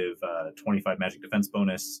negative 25 magic defense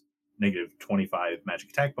bonus, negative 25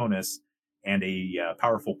 magic attack bonus, and a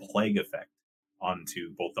powerful plague effect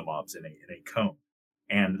onto both the mobs in a cone.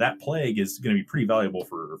 And that plague is going to be pretty valuable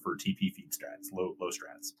for TP feed strats, low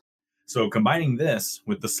strats. So combining this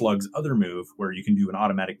with the Slug's other move, where you can do an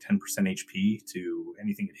automatic 10% HP to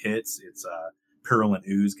anything it hits, it's Purulent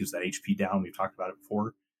Ooze gives that HP down. We've talked about it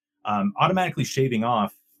before. Automatically shaving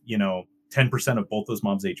off, 10% of both those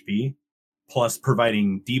mobs' HP, plus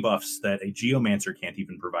providing debuffs that a Geomancer can't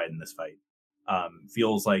even provide in this fight,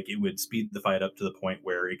 feels like it would speed the fight up to the point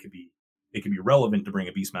where it could be relevant to bring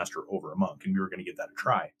a Beastmaster over a monk, and we were going to give that a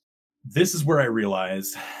try. This is where I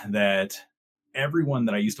realized that everyone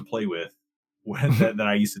that I used to play with, that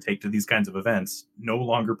I used to take to these kinds of events, no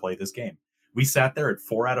longer play this game. We sat there at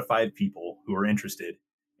 4 out of 5 people who were interested,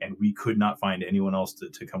 and we could not find anyone else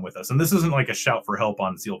to come with us. And this isn't like a shout for help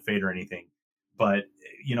on Sealed Fate or anything, but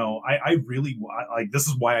I really like, this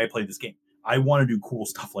is why I play this game. I want to do cool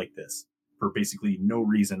stuff like this for basically no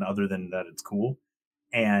reason other than that it's cool.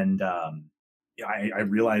 And I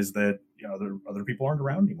realized that other people aren't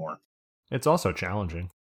around anymore. It's also challenging.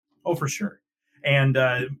 Oh, for sure. And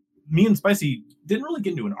me and Spicy didn't really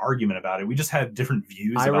get into an argument about it. We just had different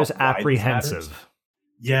views. I about was why this matters. apprehensive.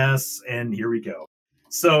 Yes, and here we go.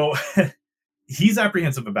 So he's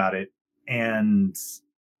apprehensive about it, and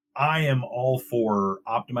I am all for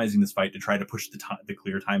optimizing this fight to try to push the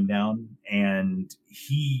clear time down. And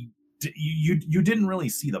you didn't really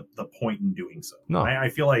see the point in doing so. No. I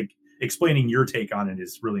feel like explaining your take on it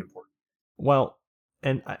is really important. Well,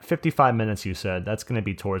 and 55 minutes, you said, that's going to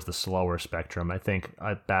be towards the slower spectrum. I think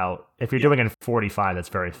about, if you're doing it in 45, that's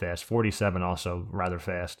very fast. 47 also rather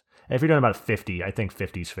fast. And if you're doing about 50, I think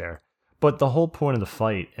 50 is fair. But the whole point of the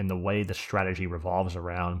fight and the way the strategy revolves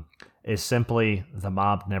around is simply the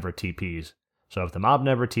mob never TPs. So if the mob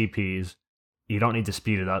never TPs, you don't need to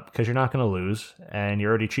speed it up because you're not going to lose and you're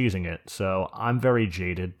already cheesing it. So I'm very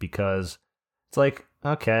jaded because it's like,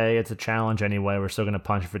 okay, it's a challenge anyway. We're still going to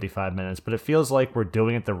punch for 55 minutes, but it feels like we're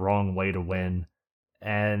doing it the wrong way to win.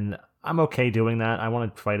 And I'm okay doing that. I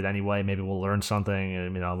want to fight it anyway. Maybe we'll learn something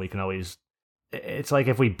and, we can always, it's like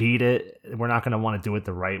if we beat it, we're not going to want to do it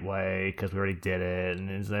the right way because we already did it.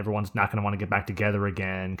 And everyone's not going to want to get back together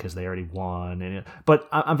again because they already won. But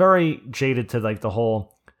I'm very jaded to like the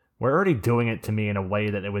whole, we're already doing it to me in a way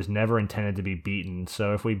that it was never intended to be beaten.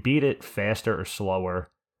 So if we beat it faster or slower,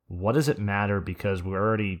 what does it matter because we're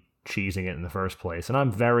already cheesing it in the first place? And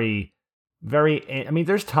I'm very, very,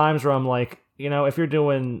 there's times where I'm like, if you're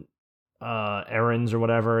doing errands or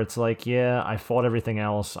whatever, it's like, yeah, I fought everything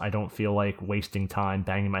else. I don't feel like wasting time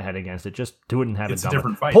banging my head against it. Just do it and have it's it done. It's a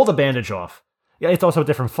different fight. Pull the bandage off. Yeah, it's also a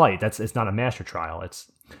different fight. It's not a master trial.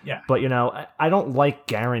 Yeah. But I don't like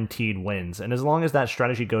guaranteed wins, and as long as that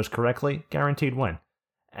strategy goes correctly, guaranteed win.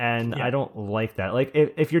 And I don't like that. Like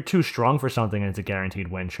if you're too strong for something and it's a guaranteed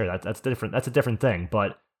win, sure, that's different. That's a different thing.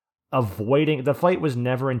 But avoiding the fight was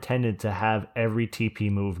never intended to have every TP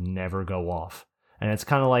move never go off. And it's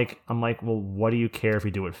kind of like, I'm like, well, what do you care if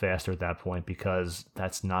you do it faster at that point? Because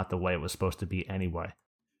that's not the way it was supposed to be anyway.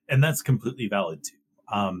 And that's completely valid too.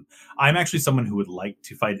 I'm actually someone who would like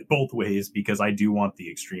to fight it both ways because I do want the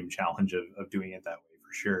extreme challenge of doing it that way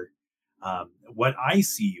for sure. What I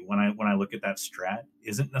see when I look at that strat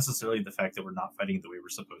isn't necessarily the fact that we're not fighting it the way we're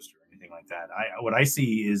supposed to or anything like that. What I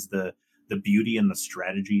see is the beauty and the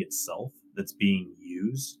strategy itself that's being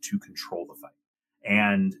used to control the fight.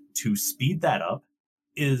 And to speed that up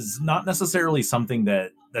is not necessarily something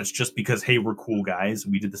that's just because, hey, we're cool guys.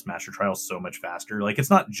 We did this master trial so much faster. Like, it's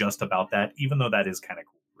not just about that, even though that is kind of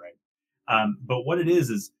cool, right? But what it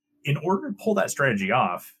is in order to pull that strategy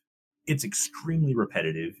off, it's extremely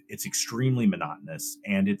repetitive. It's extremely monotonous.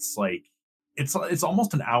 And it's like, it's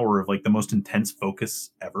almost an hour of like the most intense focus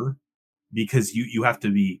ever because you have to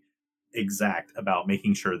be exact about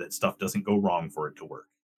making sure that stuff doesn't go wrong for it to work.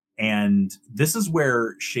 And this is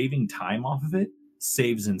where shaving time off of it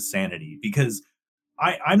saves insanity because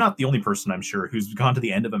I'm not the only person, I'm sure, who's gone to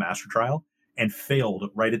the end of a master trial and failed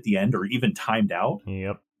right at the end or even timed out.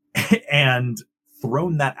 Yep. And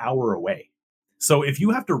thrown that hour away. So if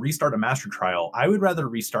you have to restart a master trial, I would rather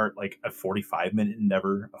restart like a 45-minute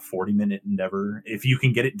endeavor, a 40-minute endeavor. If you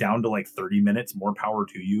can get it down to like 30 minutes, more power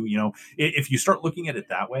to you. If you start looking at it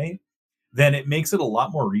that way, then it makes it a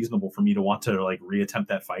lot more reasonable for me to want to like reattempt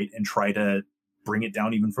that fight and try to bring it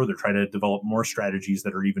down even further, try to develop more strategies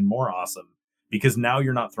that are even more awesome because now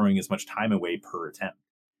you're not throwing as much time away per attempt.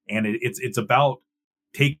 And it's about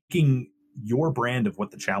taking your brand of what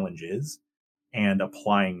the challenge is and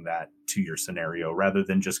applying that to your scenario rather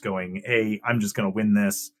than just going, hey, I'm just going to win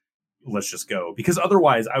this. Let's just go. Because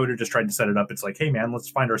otherwise I would have just tried to set it up. It's like, hey man, let's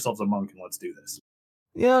find ourselves a monk and let's do this.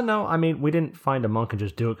 Yeah, no, we didn't find a monk and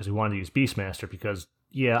just do it because we wanted to use Beastmaster because,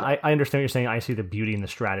 I understand what you're saying. I see the beauty in the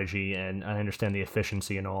strategy and I understand the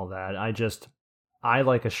efficiency and all that. I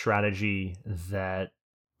like a strategy that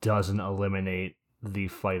doesn't eliminate the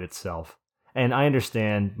fight itself. And I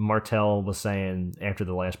understand Martel was saying after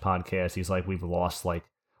the last podcast, he's like, we've lost like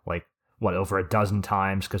what, over a dozen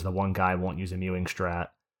times because the one guy won't use a mewing strat.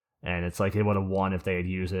 And it's like they would have won if they had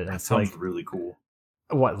used it. That it's sounds like, really cool.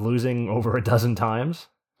 What, losing over a dozen times?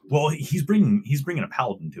 Well, he's bringing a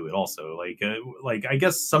paladin to it also. Like I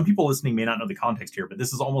guess some people listening may not know the context here, but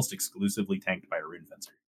this is almost exclusively tanked by a rune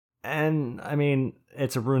fencer. And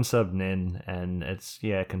it's a rune sub nin, and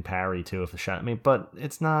it can parry too if the shot. But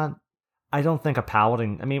it's not. I don't think a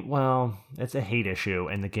paladin. It's a hate issue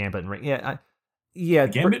in the Gambit and Rake. The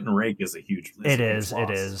Gambit and Rake is a huge. It is.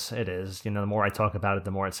 The more I talk about it,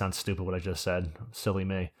 the more it sounds stupid what I just said. Silly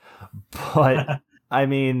me. But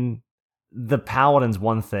the Paladin's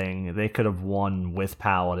one thing. They could have won with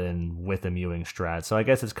Paladin with a Mewing strat. So I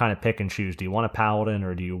guess it's kind of pick and choose. Do you want a Paladin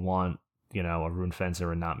or do you want, a Rune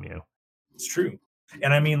Fencer and not Mew? It's true.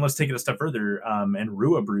 And I mean, let's take it a step further. And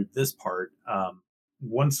Rua brewed this part.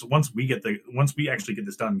 Once we actually get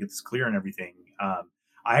this done, get this clear and everything,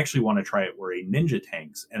 I actually want to try it where a ninja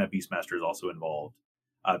tanks and a Beastmaster is also involved.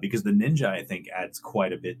 Because the ninja, I think, adds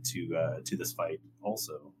quite a bit to this fight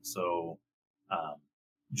also. So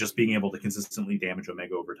just being able to consistently damage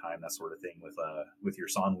Omega over time, that sort of thing with your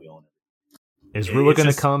Son wheel. Is Rua going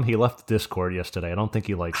to come? He left the Discord yesterday. I don't think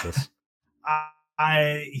he likes this.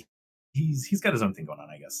 He's got his own thing going on,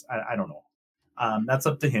 I guess. I don't know. That's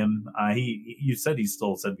up to him. You said he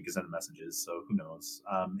still said we could send messages, so who knows?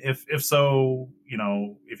 If so,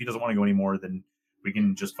 if he doesn't want to go anymore, then we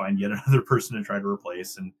can just find yet another person to try to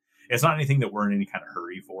replace. And it's not anything that we're in any kind of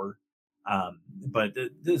hurry for. But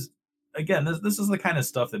this is the kind of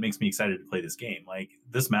stuff that makes me excited to play this game. Like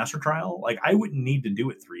this Master Trial, like I wouldn't need to do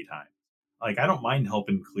it 3 times. Like I don't mind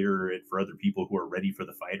helping clear it for other people who are ready for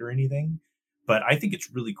the fight or anything. But I think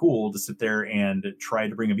it's really cool to sit there and try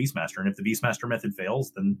to bring a Beastmaster. And if the Beastmaster method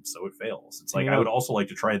fails, then so it fails. It's like I would also like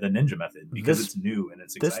to try the Ninja method because it's new and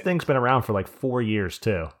it's exciting. This thing's been around for like 4 years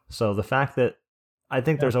too. So the fact that I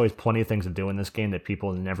think there's always plenty of things to do in this game that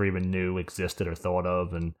people never even knew existed or thought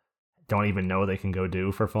of and don't even know they can go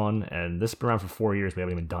do for fun. And this has been around for 4 years. We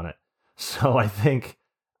haven't even done it. So I think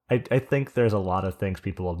there's a lot of things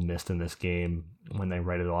people have missed in this game when they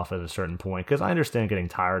write it off at a certain point. Because I understand getting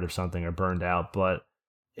tired of something or burned out, but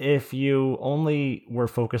if you only were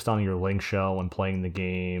focused on your Link show and playing the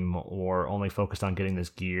game, or only focused on getting this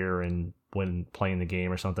gear and when playing the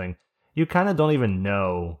game or something, you kind of don't even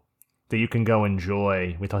know that you can go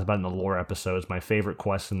enjoy. We talked about in the lore episodes, my favorite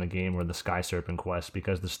quests in the game were the Sky Serpent quests,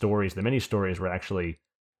 because the mini stories were actually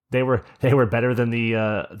they were better than the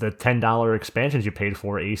 $10 expansions you paid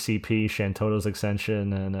for, ACP, Shantoto's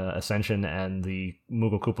Ascension, and the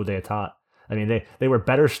Mugo Kupo de Atat. I mean, they were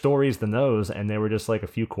better stories than those, and they were just like a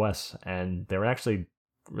few quests, and they were actually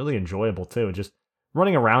really enjoyable too. Just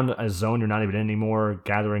running around a zone you're not even in anymore,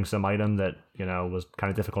 gathering some item that was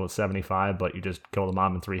kind of difficult at 75, but you just kill the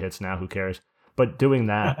mob in 3 hits now. Who cares? But doing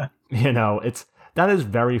that, that is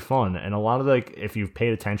very fun. And a lot of if you've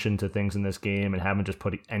paid attention to things in this game and haven't just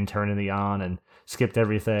put Eternity on and skipped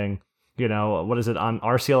everything, what is it on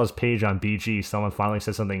RCL's page on BG? Someone finally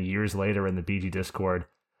said something years later in the BG Discord.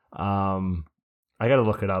 I got to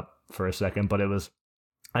look it up for a second, but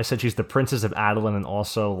I said she's the Princess of Adeline and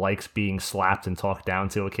also likes being slapped and talked down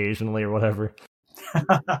to occasionally or whatever.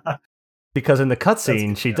 Because in the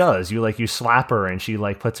cutscene, she does. You slap her and she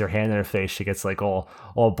puts her hand in her face. She gets all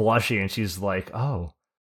blushy and she's like, oh.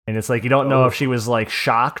 And it's you don't know if she was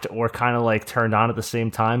shocked or kind of turned on at the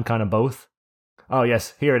same time, kind of both. Oh,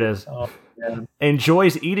 yes, here it is. Oh, yeah.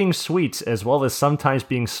 Enjoys eating sweets as well as sometimes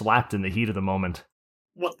being slapped in the heat of the moment.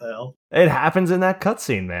 What the hell? It happens in that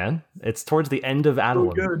cutscene, man. It's towards the end of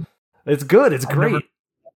Adeline. So good. It's good. It's great.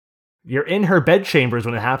 You're in her bedchambers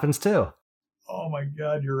when it happens, too. Oh, my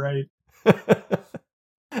God, you're right.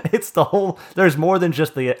 It's there's more than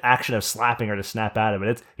just the action of slapping her to snap out of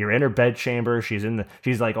it. You're in her bedchamber. She's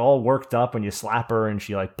all worked up when you slap her and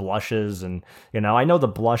she blushes. And, I know the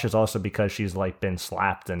blush is also because she's been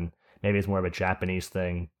slapped and maybe it's more of a Japanese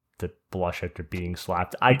thing to blush after being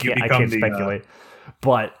slapped. I can't speculate.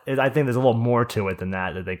 But I think there's a little more to it than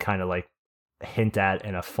that they kind of hint at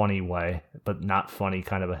in a funny way, but not funny,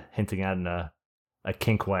 kind of hinting at in a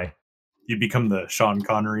kink way. You become the Sean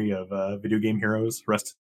Connery of video game heroes.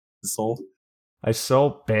 Rest his soul. I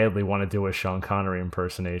so badly want to do a Sean Connery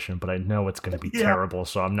impersonation, but I know it's going to be terrible,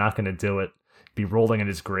 so I'm not going to do it. Be rolling in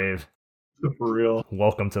his grave. For real.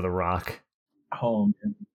 Welcome to the Rock. Oh,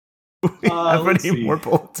 man. Do we have any more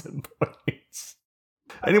bulletin points?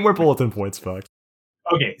 Any more bulletin points, Fox?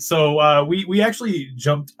 Okay, so we actually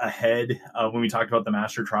jumped ahead when we talked about the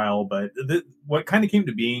Master Trial, but what kind of came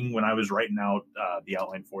to being when I was writing out the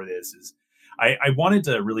outline for this is I wanted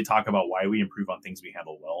to really talk about why we improve on things we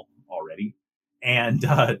handle well already. And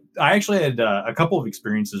I actually had a couple of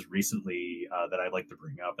experiences recently that I'd like to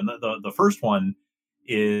bring up. And the first one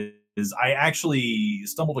is I actually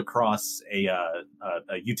stumbled across a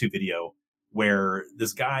YouTube video where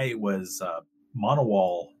this guy was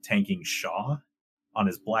mono-wall tanking Shaw on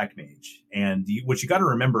his Black Mage. And what you got to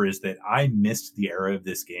remember is that I missed the era of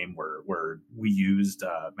this game where we used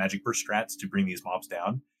Magic Burst strats to bring these mobs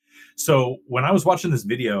down. So when I was watching this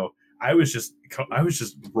video, I was just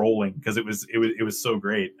rolling because it was so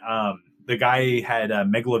great. The guy had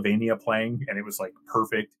Megalovania playing, and it was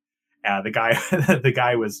perfect. The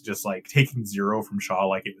guy was just taking 0 from Shaw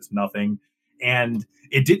like it was nothing. And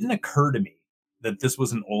it didn't occur to me that this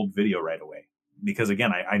was an old video right away, because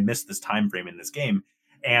again, I missed this time frame in this game,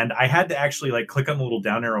 and I had to actually like click on the little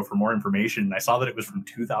down arrow for more information, and I saw that it was from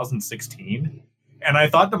 2016, and I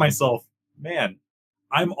thought to myself, man,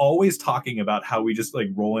 I'm always talking about how we just like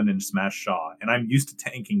roll in and smash Shaw, and I'm used to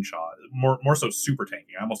tanking Shaw, more so super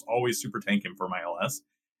tanking. I almost always super tank him for my LS.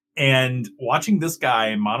 And watching this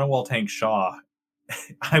guy mono wall tank Shaw,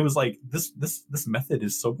 I was like, this method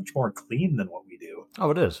is so much more clean than what we do.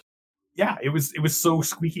 Oh, it is. Yeah, it was so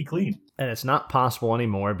squeaky clean. And it's not possible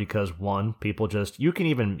anymore because one, people just you don't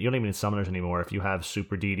even need summoners anymore. If you have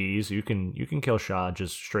super DDs, you can kill Shaw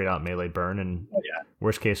just straight out melee burn, and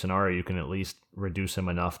worst case scenario, you can at least reduce him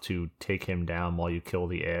enough to take him down while you kill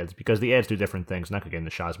the ads, because the ads do different things. I'm not gonna get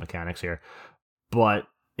into Shaw's mechanics here, but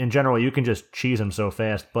in general, you can just cheese him so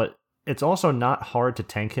fast. But it's also not hard to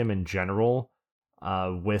tank him in general.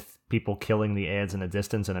 With people killing the ads in the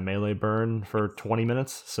distance in a melee burn for 20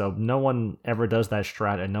 minutes. So no one ever does that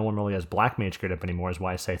strat, and no one really has Black Mage geared up anymore, is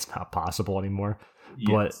why I say it's not possible anymore.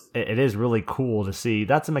 Yes. But it is really cool to see.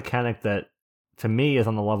 That's a mechanic that, to me, is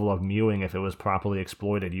on the level of mewing. If it was properly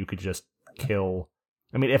exploited, you could just kill...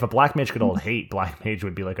 I mean, if a Black Mage could hold hate, Black Mage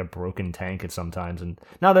would be like a broken tank at sometimes. And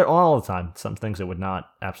now they're all the time. Some things it would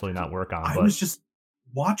absolutely not work on. I was just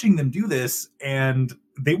watching them do this, and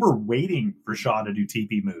they were waiting for Shaw to do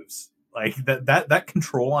TP moves. Like that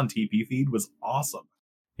control on TP feed was awesome.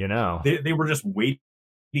 You know, they were just waiting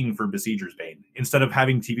for Besieger's Bane instead of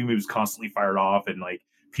having TP moves constantly fired off and like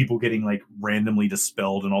people getting like randomly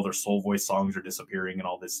dispelled and all their soul voice songs are disappearing and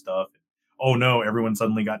all this stuff. Oh no, everyone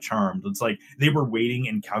suddenly got charmed. It's like they were waiting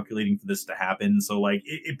and calculating for this to happen. So like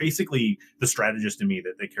it basically, the strategist in me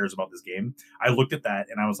that cares about this game, I looked at that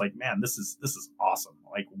and I was like, man, this is awesome.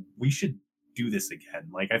 Like we should do this again.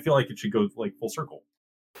 Like I feel like it should go like full circle.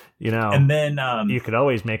 You know, and then you could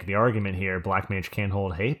always make the argument here: Black Mage can't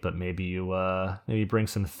hold hate, but maybe you bring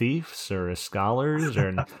some Thieves or Scholars,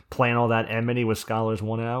 or plan all that enmity with Scholars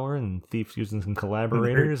 1 hour, and Thieves using some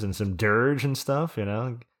collaborators and some Dirge and stuff. You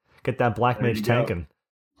know, get that Black Mage tanking.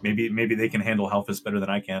 Maybe they can handle Helphus better than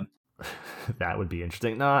I can. That would be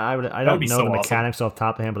interesting. No, I don't know so the mechanics off the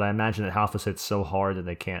top of hand, but I imagine that Helphus hits so hard that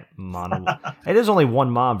they can't mono. It is only one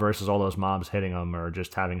mob versus all those mobs hitting them, or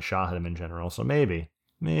just having Shaw hit him in general. So maybe.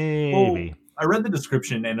 Well, I read the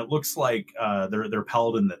description, and it looks like they're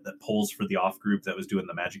paladin that pulls for the off group that was doing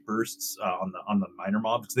the magic bursts on the minor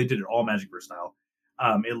mobs, because they did it all magic burst style.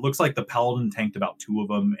 It looks like the paladin tanked about 2 of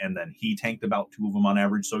them, and then he tanked about 2 of them on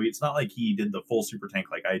average. So it's not like he did the full super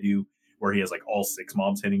tank like I do, where he has like all 6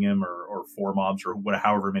 mobs hitting him, or 4 mobs, or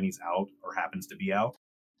however many's out or happens to be out.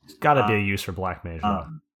 It's got to be a use for Black Mage, though.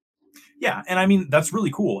 Yeah, and I mean, that's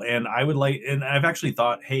really cool. And I've actually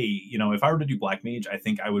thought, hey, you know, if I were to do Black Mage, I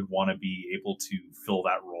think I would want to be able to fill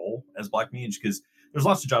that role as Black Mage, because there's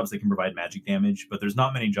lots of jobs that can provide magic damage, but there's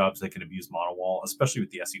not many jobs that can abuse mono wall, especially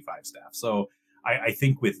with the SE5 staff. So I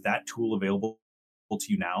think with that tool available to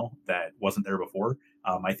you now that wasn't there before,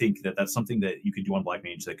 I think that's something that you could do on Black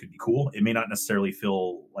Mage that could be cool. It may not necessarily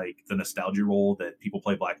fill like the nostalgia role that people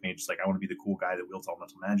play Black Mage. It's like, I want to be the cool guy that wields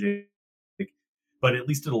elemental magic. But at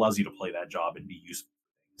least it allows you to play that job and be useful.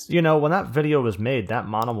 You know, when that video was made, that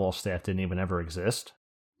mono wall staff didn't even ever exist.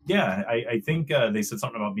 Yeah, I think they said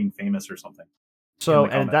something about being famous or something. So,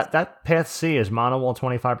 and that Path C is mono wall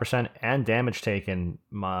 25% and damage taken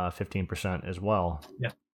 15% as well.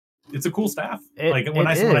 Yeah, it's a cool staff. When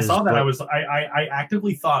I saw that, I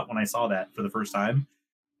actively thought when I saw that for the first time,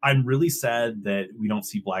 I'm really sad that we don't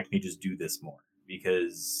see Black Mages do this more.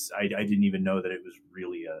 Because I didn't even know that it was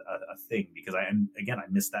really a thing, because I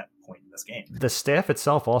missed that point in this game. The staff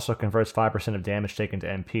itself also converts 5% of damage taken to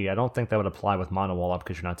MP. I don't think that would apply with mono wall up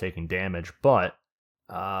because you're not taking damage, but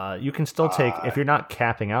you can still take, if you're not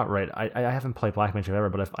capping outright, I haven't played Black Mage ever,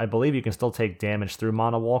 but I believe you can still take damage through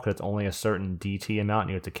mono wall because it's only a certain DT amount and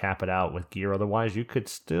you have to cap it out with gear. Otherwise, you could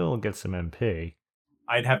still get some MP.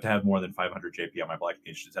 I'd have to have more than 500 JP on my Black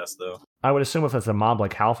Mage to test, though. I would assume if it's a mob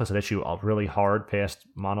like Helphus that hits you really hard past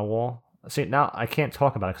mono wall. See, now I can't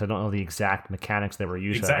talk about it because I don't know the exact mechanics that were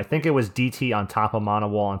used. Exactly. I think it was DT on top of mono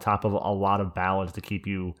wall, on top of a lot of ballads to keep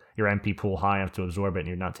your MP pool high enough to absorb it, and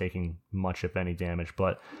you're not taking much, if any, damage.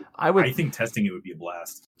 But I think testing it would be a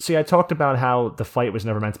blast. See, I talked about how the fight was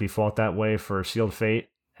never meant to be fought that way for Sealed Fate,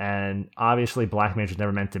 and obviously Black Mage was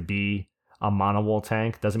never meant to be a mono wall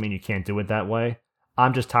tank. Doesn't mean you can't do it that way.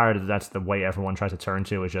 I'm just tired of that's the way everyone tries to turn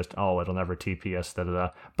to, is just, oh, it'll never TP us,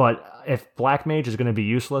 da-da-da. But if Black Mage is going to be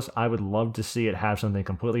useless, I would love to see it have something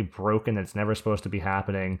completely broken that's never supposed to be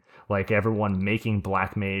happening, like everyone making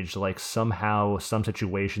Black Mage like somehow some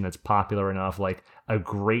situation that's popular enough, like a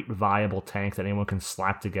great viable tank that anyone can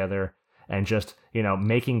slap together. and just,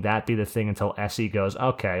 making that be the thing until SE goes,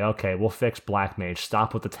 okay, we'll fix Black Mage.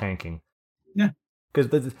 Stop with the tanking. Yeah.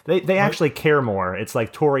 Because they actually care more. It's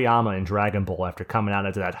like Toriyama in Dragon Ball after coming out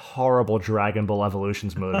into that horrible Dragon Ball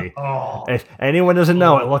Evolutions movie. If anyone doesn't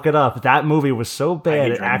know it, look it up. That movie was so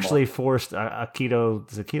bad it actually forced Akito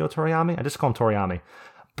Toriyama? I just call him Toriyama.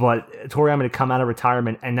 But Toriyama to come out of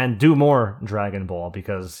retirement and then do more Dragon Ball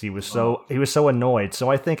because he was so annoyed. So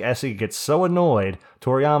I think SE gets so annoyed,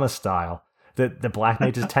 Toriyama style, that the Black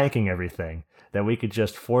Mage is tanking everything, that we could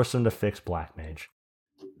just force him to fix Black Mage.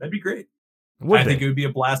 That'd be great. I think it would be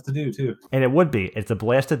a blast to do, too. And it would be. It's a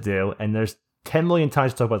blast to do, and there's 10 million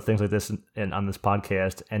times to talk about things like this on this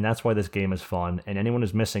podcast, and that's why this game is fun, and anyone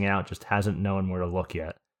who's missing out just hasn't known where to look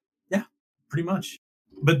yet. Yeah, pretty much.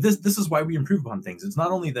 But this is why we improve upon things. It's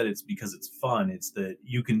not only that it's because it's fun, it's that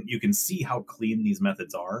you can see how clean these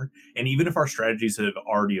methods are, and even if our strategies have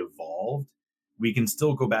already evolved, we can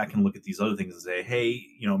still go back and look at these other things and say, hey,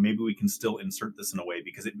 maybe we can still insert this in a way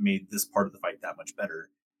because it made this part of the fight that much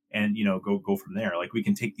better. And go from there. Like we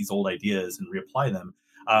can take these old ideas and reapply them.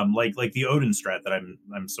 Like the Odin strat that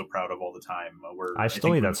I'm so proud of all the time. Where I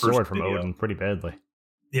still need that sword from Odin pretty badly.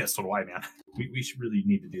 Yeah, so do I, man. We should really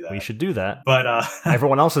need to do that. We should do that. But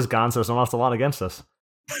everyone else is gone, so someone else a lot against us.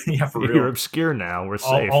 Yeah, for real. You're obscure now. We're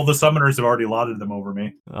safe. All the summoners have already lauded them over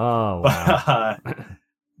me. Oh wow.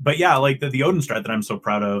 But yeah, like the Odin strat that I'm so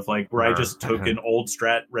proud of, like where I just took an old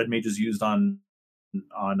strat red mages used on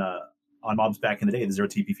mobs back in the day, the 0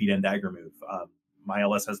 TP feed and dagger move. My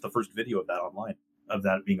LS has the first video of that online, of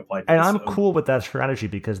that being applied. And I'm cool with that strategy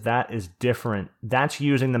because that is different. That's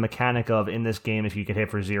using the mechanic of in this game, if you get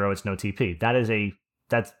hit for 0, it's no TP.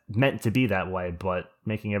 That's meant to be that way, but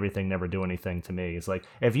making everything never do anything to me. It's like,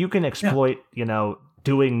 if you can exploit,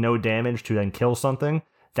 doing no damage to then kill something,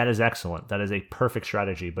 that is excellent. That is a perfect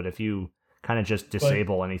strategy. But if you kind of just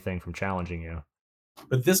disable anything from challenging you.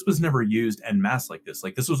 But this was never used en masse like this.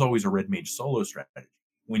 Like this was always a red mage solo strategy.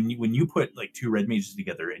 When you put like two red mages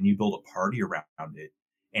together and you build a party around it,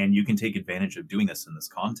 and you can take advantage of doing this in this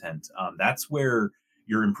content, that's where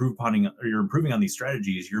you're improving on these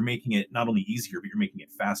strategies. You're making it not only easier, but you're making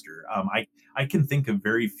it faster. I can think of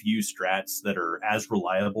very few strats that are as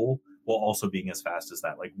reliable while also being as fast as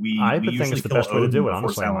that. Like we usually it's the best way to do it.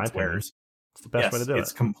 Honestly, in my opinion, it's the best way to do it.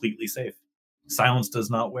 It's completely safe. Silence does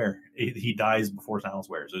not wear. He dies before Silence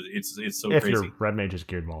wears. It's so if crazy. If your red mage is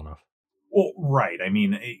geared well enough. Well, right. I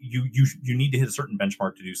mean, you need to hit a certain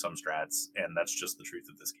benchmark to do some strats, and that's just the truth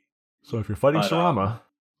of this game. So if you're fighting Sarama.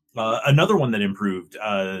 Another one that improved,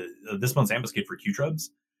 this month's Ambuscade for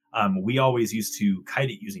Q-Trubs, we always used to kite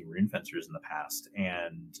it using Rune Fencers in the past,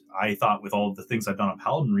 and I thought with all the things I've done on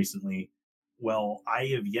Paladin recently, well, I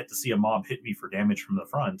have yet to see a mob hit me for damage from the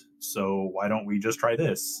front, so why don't we just try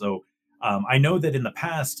this? So I know that in the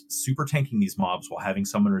past, super tanking these mobs while having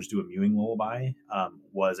summoners do a Mewing Lullaby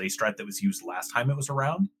was a strat that was used last time it was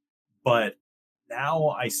around. But now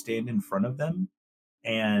I stand in front of them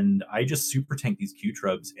and I just super tank these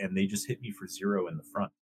Q-Trubs and they just hit me for 0 in the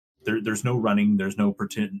front. There's no running. There's no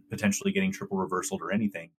potentially getting triple reversaled or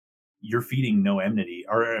anything. You're feeding no enmity,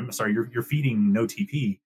 or I'm sorry, you're feeding no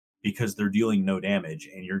TP because they're dealing no damage,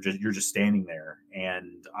 and you're just standing there.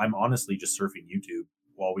 And I'm honestly just surfing YouTube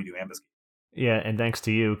while we do Ambuscade. Yeah, and thanks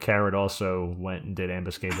to you, Carrot also went and did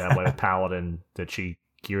Ambuscade that way with Paladin, that she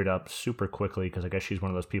geared up super quickly, because I guess she's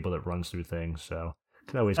one of those people that runs through things, so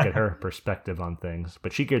can always get her perspective on things.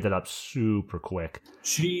 But she geared that up super quick.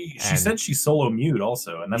 She said she's solo mute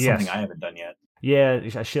also, and that's something I haven't done yet. Yeah,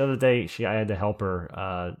 the other day I had to help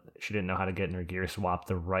her. She didn't know how to get in her gear swap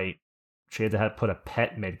the right. She had to put a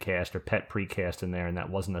pet midcast or pet precast in there, and that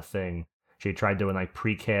wasn't a thing. She tried doing like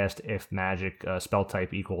precast if magic spell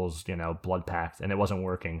type equals, blood pact, and it wasn't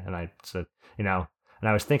working. And I said, and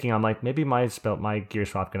I was thinking, I'm like, maybe my gear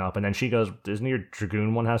swap can up. And then she goes, "Isn't your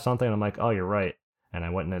Dragoon one have something?" And I'm like, "Oh, you're right." And I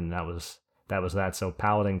went in, and that was that. So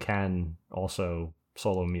Paladin can also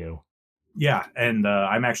solo Mew. Yeah, and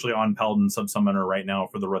I'm actually on Paladin Sub-Summoner right now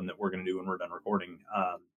for the run that we're going to do when we're done recording.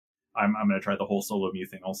 I'm going to try the whole solo Mew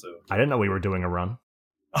thing also. I didn't know we were doing a run.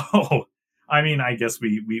 Oh, I mean, I guess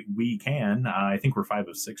we can. I think we're 5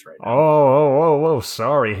 of 6 right now. Oh,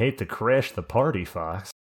 sorry. Hate to crash the party,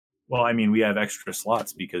 Fox. Well, I mean, we have extra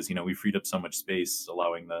slots because, we freed up so much space,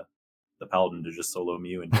 allowing the Paladin to just solo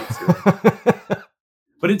Mew and take 0.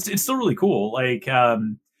 But it's still really cool.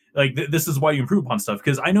 This is why you improve upon stuff,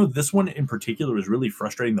 because I know this one in particular was really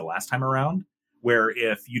frustrating the last time around, where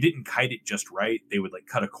if you didn't kite it just right, they would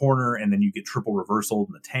cut a corner and then you get triple reversal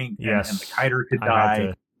in the tank, and the kiter could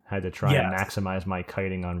die. I had to try and maximize my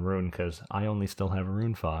kiting on Rune because I only still have a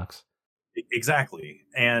Rune Fox. Exactly,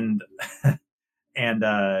 and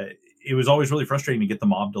it was always really frustrating to get the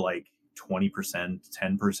mob to like 20%,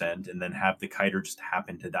 10%, and then have the kiter just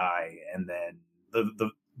happen to die, and then the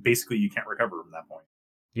basically you can't recover from that point.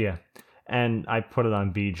 Yeah. And I put it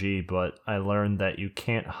on BG, but I learned that you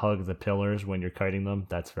can't hug the pillars when you're kiting them.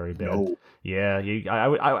 That's very bad. No. Yeah,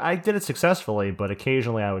 I did it successfully, but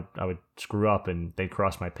occasionally I would screw up and they'd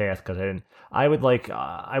cross my path because I didn't. I would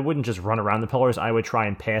I wouldn't just run around the pillars. I would try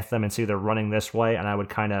and path them and see they're running this way, and I would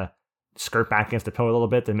kind of skirt back against the pillar a little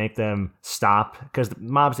bit to make them stop. Because the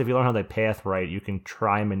mobs, if you learn how they path right, you can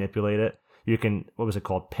try and manipulate it. You can, what was it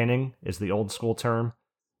called? Pinning is the old school term.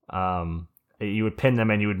 You would pin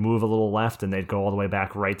them and you would move a little left and they'd go all the way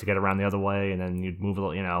back right to get around the other way, and then you'd move a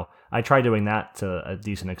little, I tried doing that to a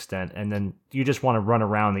decent extent, and then you just want to run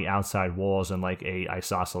around the outside walls in like a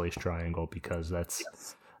isosceles triangle, because that's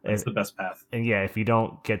the best path. And yeah, if you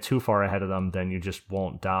don't get too far ahead of them, then you just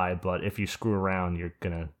won't die, but if you screw around, you're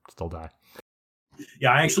gonna still die.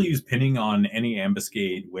 Yeah, I actually use pinning on any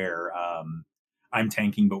ambuscade where I'm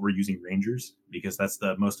tanking, but we're using rangers, because that's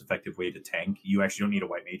the most effective way to tank. You actually don't need a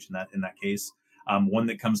white mage in that case. One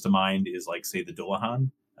that comes to mind is like, say, the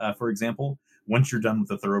Dullahan, for example. Once you're done with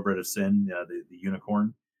the Thoroughbred of Sin, the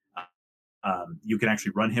unicorn, you can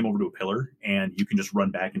actually run him over to a pillar, and you can just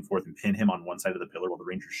run back and forth and pin him on one side of the pillar while the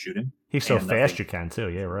rangers shoot him. He's so fast you can too.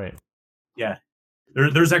 Yeah, right. Yeah,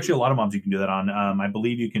 there's actually a lot of mobs you can do that on. I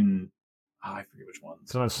believe you can. I forget which ones.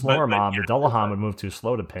 So on a slower mob, the Dullahan would move too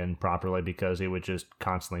slow to pin properly because he would just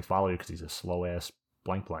constantly follow you because he's a slow ass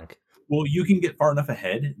blank. Well, you can get far enough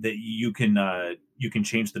ahead that you can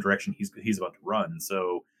change the direction he's about to run.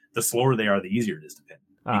 So the slower they are, the easier it is to pin,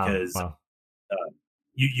 because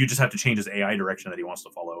you just have to change his AI direction that he wants to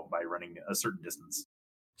follow by running a certain distance.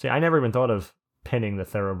 See, I never even thought of pinning the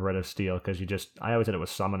Thoroughbred of Steel, because I always did it with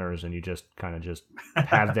summoners, and you just kind of just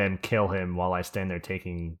have them kill him while I stand there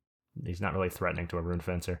taking. He's not really threatening to a Rune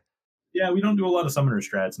Fencer. Yeah, we don't do a lot of summoner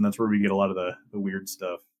strats, and that's where we get a lot of the weird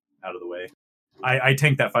stuff out of the way. I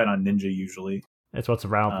tank that fight on Ninja usually. It's what's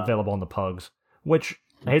available on the pugs. Which,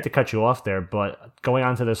 I hate to cut you off there, but going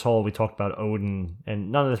on to this whole, we talked about Odin, and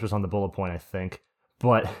none of this was on the bullet point, I think.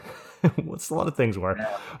 But what's a lot of things were.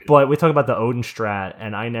 Yeah, but we talk about the Odin strat,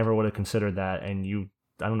 and I never would have considered that, and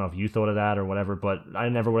I don't know if you thought of that or whatever, but I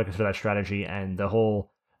never would have considered that strategy, and the whole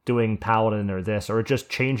doing Paladin or this, or just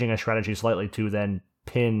changing a strategy slightly to then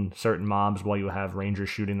pin certain mobs while you have rangers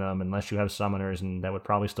shooting them, unless you have summoners, and that would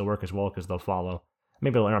probably still work as well because they'll follow.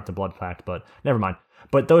 Maybe it'll interrupt the blood pact, but never mind.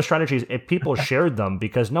 But those strategies, if people shared them,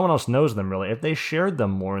 because no one else knows them really, if they shared them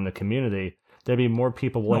more in the community, there'd be more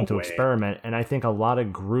people willing to experiment, and I think a lot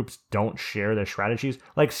of groups don't share their strategies.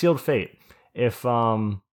 Like Sealed Fate. If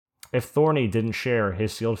Thorny didn't share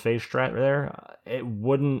his Sealed Fate strat there, it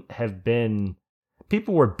wouldn't have been...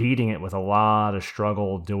 People were beating it with a lot of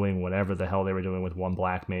struggle, doing whatever the hell they were doing with one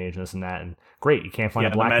black mage, this and that. And great, you can't find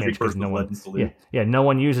a black mage because no one. No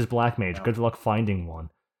one uses black mage. Yeah. Good luck finding one,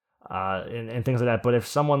 and things like that. But if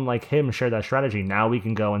someone like him shared that strategy, now we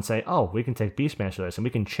can go and say, oh, we can take Beastmaster this, and we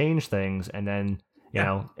can change things. And then you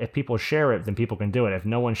know, if people share it, then people can do it. If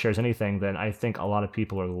no one shares anything, then I think a lot of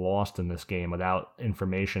people are lost in this game without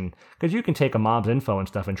information, because you can take a mob's info and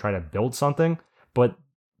stuff and try to build something, but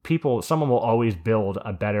someone will always build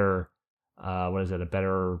a better, a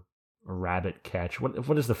better rabbit catch.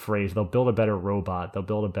 What is the phrase? They'll build a better robot. They'll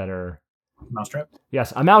build a better... Mousetrap?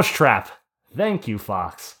 Yes, a mousetrap. Thank you,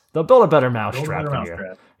 Fox. They'll build a better mousetrap than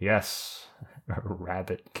you. Yes, a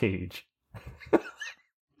rabbit cage.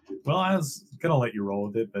 Well, I was going to let you roll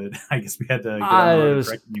with it, but I guess we had to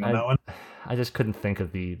correcting you on that one. I just couldn't think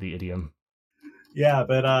of the idiom. Yeah,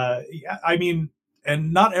 but I mean...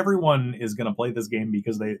 And not everyone is going to play this game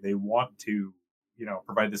because they want to,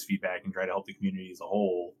 provide this feedback and try to help the community as a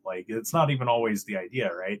whole. Like, it's not even always the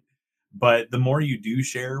idea, right? But the more you do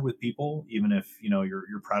share with people, even if,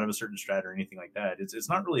 you're proud of a certain strat or anything like that, it's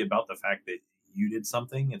not really about the fact that you did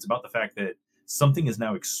something. It's about the fact that something is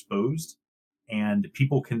now exposed and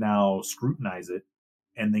people can now scrutinize it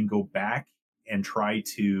and then go back and try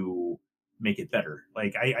to make it better.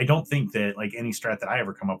 Like, I don't think that like any strat that I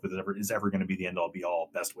ever come up with is ever going to be the end all be all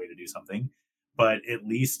best way to do something. But at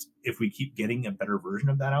least if we keep getting a better version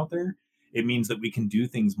of that out there, it means that we can do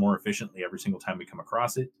things more efficiently every single time we come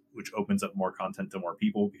across it, which opens up more content to more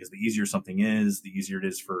people, because the easier something is, the easier it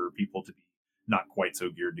is for people to be not quite so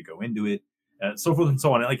geared to go into it, so forth and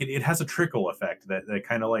so on. Like, it has a trickle effect that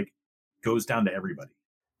kind of like goes down to everybody.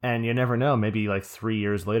 And you never know, maybe like 3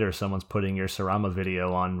 years later, someone's putting your Sarama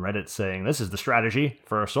video on Reddit saying, this is the strategy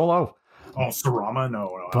for a solo. Oh, Sarama? No,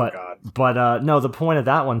 no, oh But god. no, the point of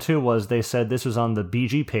that one too was they said this was on the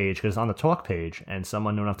BG page because it's on the talk page, and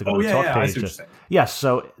someone knew enough to go Oh to the yeah, talk yeah, I page. see what you're saying. Yes,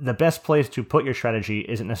 so the best place to put your strategy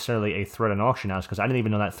isn't necessarily a thread in auction house because I didn't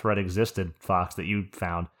even know that thread existed, Fox, that you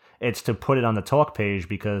found. It's to put it on the talk page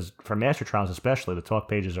because for Master Trials especially, the talk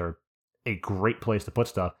pages are a great place to put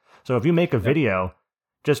stuff. So if you make a Yep. video,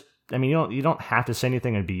 just I mean you don't have to say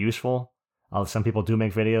anything and be useful. Some people do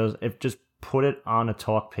make videos. If just put it on a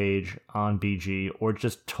talk page on BG or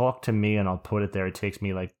just talk to me and I'll put it there. It takes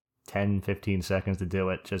me like 10, 15 seconds to do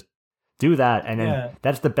it. Just do that. And then Yeah.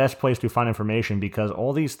 that's the best place to find information because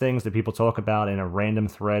all these things that people talk about in a random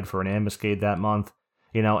thread for an ambuscade that month,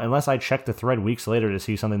 unless I check the thread weeks later to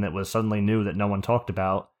see something that was suddenly new that no one talked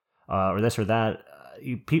about or this or that,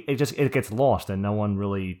 it gets lost and no one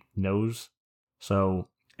really knows. So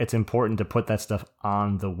it's important to put that stuff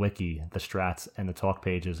on the wiki, the strats and the talk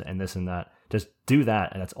pages and this and that. Just do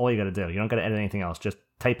that, and that's all you got to do. You don't got to edit anything else. Just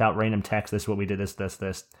type out random text. This is what we did. This.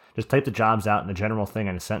 Just type the jobs out in the general thing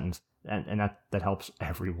in a sentence, and that helps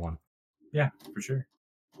everyone. Yeah, for sure.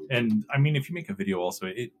 And I mean, if you make a video, also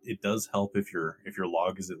it does help if your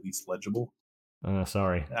log is at least legible.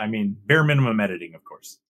 Sorry. I mean, bare minimum editing, of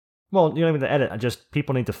course. Well, you don't even edit. Just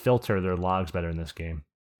people need to filter their logs better in this game.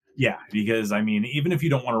 Yeah, because I mean, even if you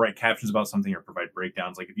don't want to write captions about something or provide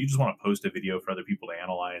breakdowns, like if you just want to post a video for other people to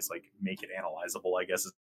analyze, like make it analyzable, I guess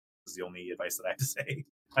is the only advice that I have to say.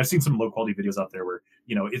 I've seen some low quality videos out there where,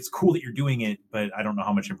 it's cool that you're doing it, but I don't know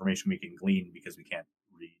how much information we can glean because we can't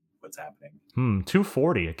read what's happening.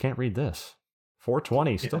 240. I can't read this.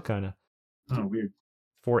 420, still kind of. Oh, weird.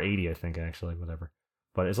 480, I think, actually, whatever.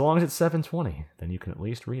 But as long as it's 720, then you can at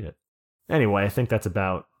least read it. Anyway, I think that's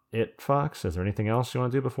about it, Fox. Is there anything else you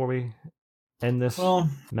want to do before we end this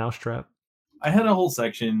mousetrap? I had a whole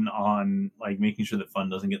section on like making sure that fun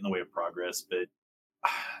doesn't get in the way of progress, but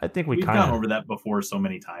I think we've gone over that before so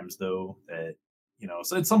many times, though, that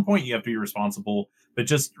so at some point you have to be responsible, but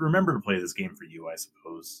just remember to play this game for you, I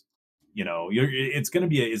suppose. It's gonna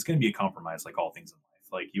be a compromise, like all things in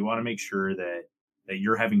life. Like you want to make sure that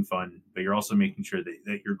you're having fun, but you're also making sure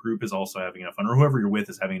that your group is also having enough fun, or whoever you're with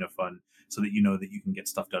is having enough fun, so that you know that you can get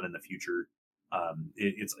stuff done in the future.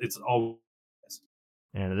 It's all.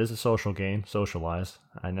 And it is a social game, socialize.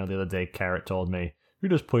 I know the other day Carrot told me, you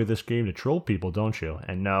just play this game to troll people, don't you?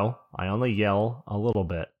 And no, I only yell a little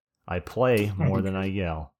bit. I play more than I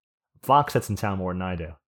yell. Fox sits in town more than I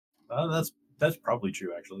do. That's probably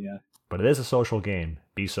true, actually, yeah. But it is a social game.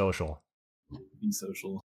 Be social. Be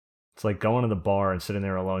social. It's like going to the bar and sitting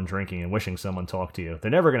there alone drinking and wishing someone talked to you.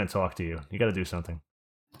 They're never going to talk to you. You got to do something.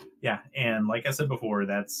 Yeah, and like I said before,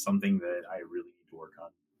 that's something that I really need to work on.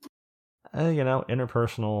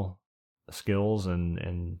 Interpersonal skills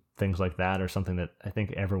and things like that are something that I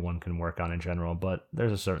think everyone can work on in general, but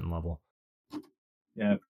there's a certain level.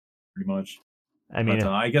 Yeah, pretty much. I mean,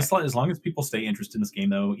 I guess as long as people stay interested in this game,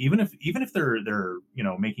 though, even if they're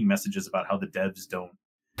making messages about how the devs don't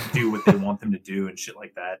do what they want them to do and shit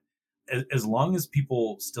like that, as long as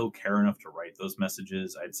people still care enough to write those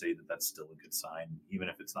messages, I'd say that that's still a good sign, even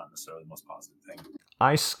if it's not necessarily the most positive thing.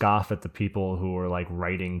 I scoff at the people who are like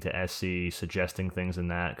writing to SC, suggesting things in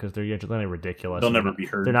that because they're usually ridiculous. They'll never be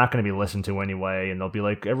heard. They're not going to be listened to anyway, and they'll be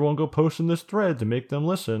like, "Everyone go post in this thread to make them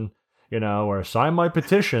listen." Or sign my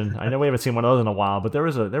petition. I know we haven't seen one of those in a while, but there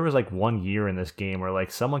was like 1 year in this game where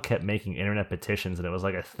like someone kept making internet petitions, and it was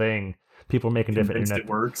like a thing. People were making different internet. It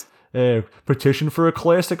works. Petition for a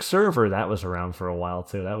classic server. That was around for a while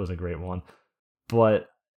too. That was a great one. But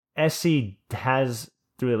SC has,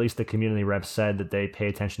 through at least the community reps, said that they pay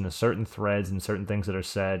attention to certain threads and certain things that are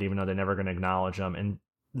said, even though they're never going to acknowledge them. And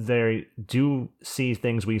they do see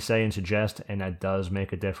things we say and suggest, and that does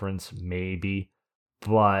make a difference, maybe.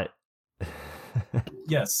 But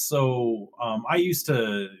yes, so I used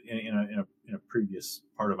to in a previous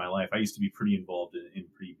part of my life, I used to be pretty involved in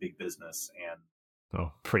pretty big business and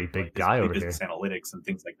pretty big guy over business here. Analytics and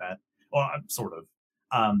things like that. Well, I'm sort of,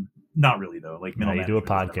 not really though. Like middle you do a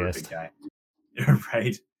podcast, guy.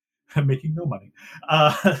 Right? I'm making no money.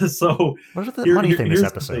 So what was the money thing this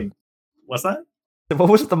episode? What's that? What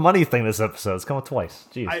was the money thing this episode? It's come twice.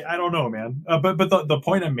 Jeez. I don't know, man. But the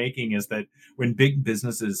point I'm making is that when big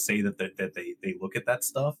businesses say that they look at that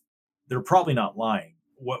stuff, they're probably not lying.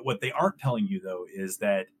 What they aren't telling you though is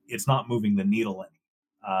that it's not moving the needle any.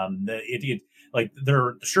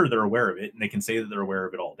 They're aware of it and they can say that they're aware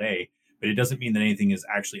of it all day, but it doesn't mean that anything is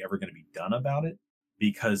actually ever going to be done about it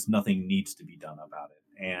because nothing needs to be done about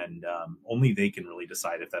it, and only they can really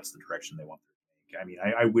decide if that's the direction they want to. I mean,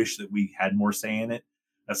 I wish that we had more say in it,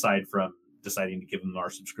 aside from deciding to give them our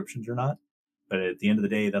subscriptions or not. But at the end of the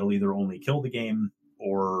day, that'll either only kill the game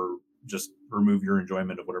or just remove your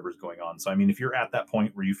enjoyment of whatever's going on. So I mean, if you're at that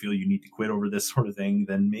point where you feel you need to quit over this sort of thing,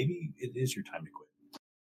 then maybe it is your time to quit.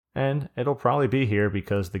 And it'll probably be here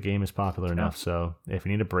because the game is popular enough. So if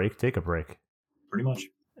you need a break, take a break. Pretty much.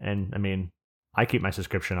 And I mean, I keep my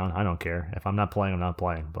subscription on. I don't care. If I'm not playing, I'm not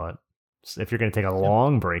playing. But if you're going to take a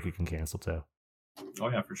long break, you can cancel too. Oh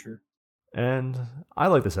yeah, for sure. And I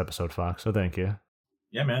like this episode, Fox. So thank you.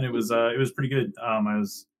 Yeah, man, it was pretty good. I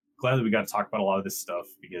was glad that we got to talk about a lot of this stuff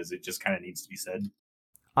because it just kind of needs to be said.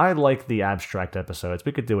 I like the abstract episodes.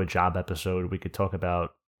 We could do a job episode. We could talk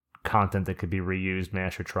about content that could be reused,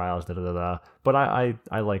 master trials, da da da da. But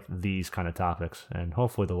I like these kind of topics, and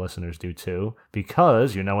hopefully the listeners do too,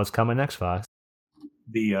 because you know what's coming next, Fox.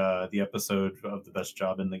 The episode of the best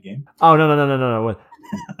job in the game. Oh no!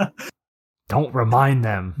 Don't remind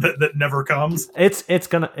them. that never comes. It's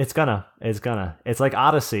gonna. It's like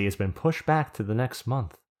Odyssey. It's been pushed back to the next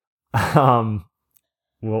month.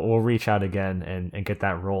 We'll reach out again and get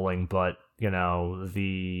that rolling. But you know,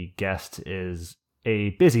 the guest is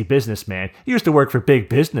a busy businessman. He used to work for big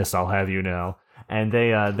business, I'll have you know. And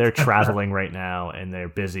they're traveling right now, and they're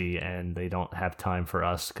busy, and they don't have time for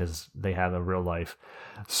us because they have a real life.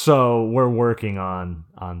 So we're working on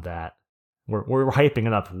that. We're hyping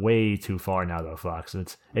it up way too far now, though, Fox.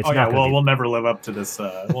 It's oh yeah, we'll never live up to this.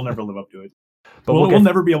 We'll never live up to it. But we'll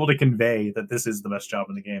never be able to convey that this is the best job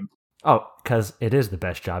in the game. Oh, because it is the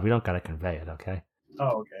best job. You don't got to convey it, okay?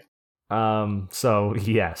 Oh, okay. So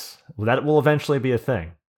yes, that will eventually be a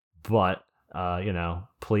thing. But you know,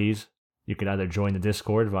 please, you can either join the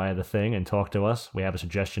Discord via the thing and talk to us. We have a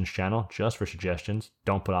suggestions channel just for suggestions.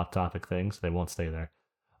 Don't put off-topic things; they won't stay there.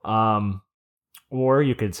 Or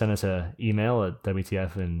you could send us an email at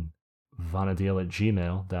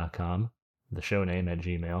wtfandvanadil@gmail.com, the show name at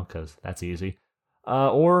Gmail, because that's easy.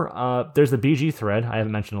 Or there's the BG thread. I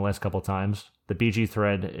haven't mentioned the last couple times. The BG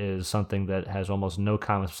thread is something that has almost no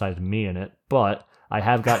comments besides me in it, but I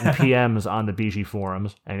have gotten PMs on the BG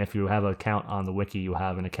forums, and if you have an account on the wiki, you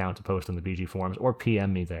have an account to post on the BG forums, or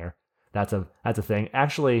PM me there. That's a thing.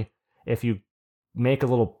 Actually, if you make a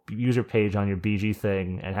little user page on your BG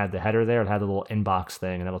thing and have the header there, and have the little inbox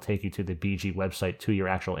thing, and that'll take you to the BG website to your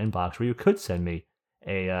actual inbox, where you could send me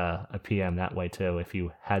a PM that way too, if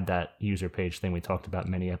you had that user page thing we talked about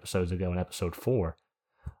many episodes ago in episode 4.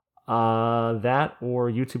 That or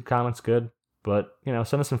YouTube comments good, but you know,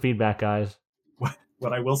 send us some feedback, guys.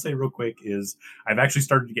 What I will say real quick is I've actually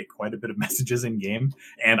started to get quite a bit of messages in game,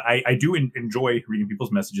 and I do enjoy reading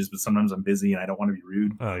people's messages, but sometimes I'm busy and I don't want to be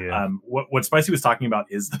rude. Oh yeah. What Spicy was talking about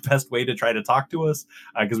is the best way to try to talk to us,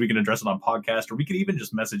 because we can address it on podcast, or we could even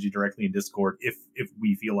just message you directly in Discord if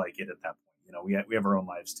we feel like it at that point. You know, we have our own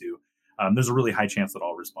lives too. There's a really high chance that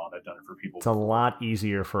I'll respond. I've done it for people. It's a lot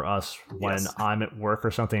easier for us when I'm at work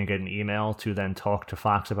or something and get an email to then talk to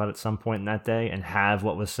Fox about it at some point in that day and have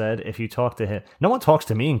what was said. If you talk to him, no one talks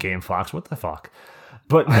to me in game, Fox. What the fuck?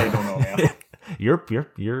 But I don't know, man. You're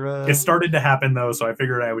it started to happen though, so I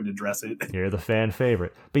figured I would address it. You're the fan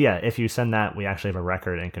favorite. But yeah, if you send that, we actually have a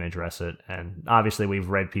record and can address it. And obviously we've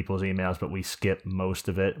read people's emails, but we skip most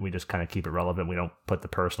of it. We just kind of keep it relevant. We don't put the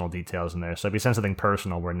personal details in there. So if you send something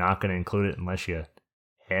personal, we're not going to include it unless you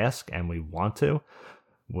ask and we want to.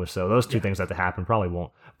 So those two things have to happen. Probably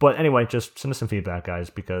won't. But anyway, just send us some feedback,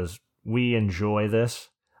 guys, because we enjoy this.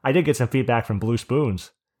 I did get some feedback from Blue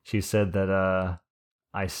Spoons. She said that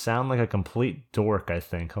I sound like a complete dork, I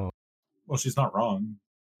think. Oh. Well, she's not wrong.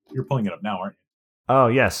 You're pulling it up now, aren't you? Oh,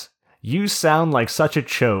 yes. You sound like such a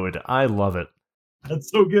chode. I love it.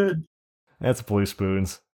 That's so good. That's Blue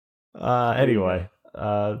Spoons. Anyway,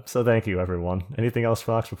 so thank you, everyone. Anything else,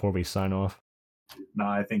 Fox, before we sign off? No,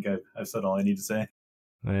 I think I've said all I need to say.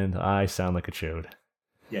 And I sound like a chode.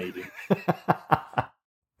 Yeah, you do.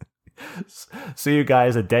 See you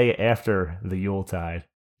guys a day after the Yuletide.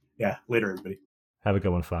 Yeah, later, everybody. Have a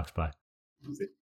good one, Fox. Bye. See you.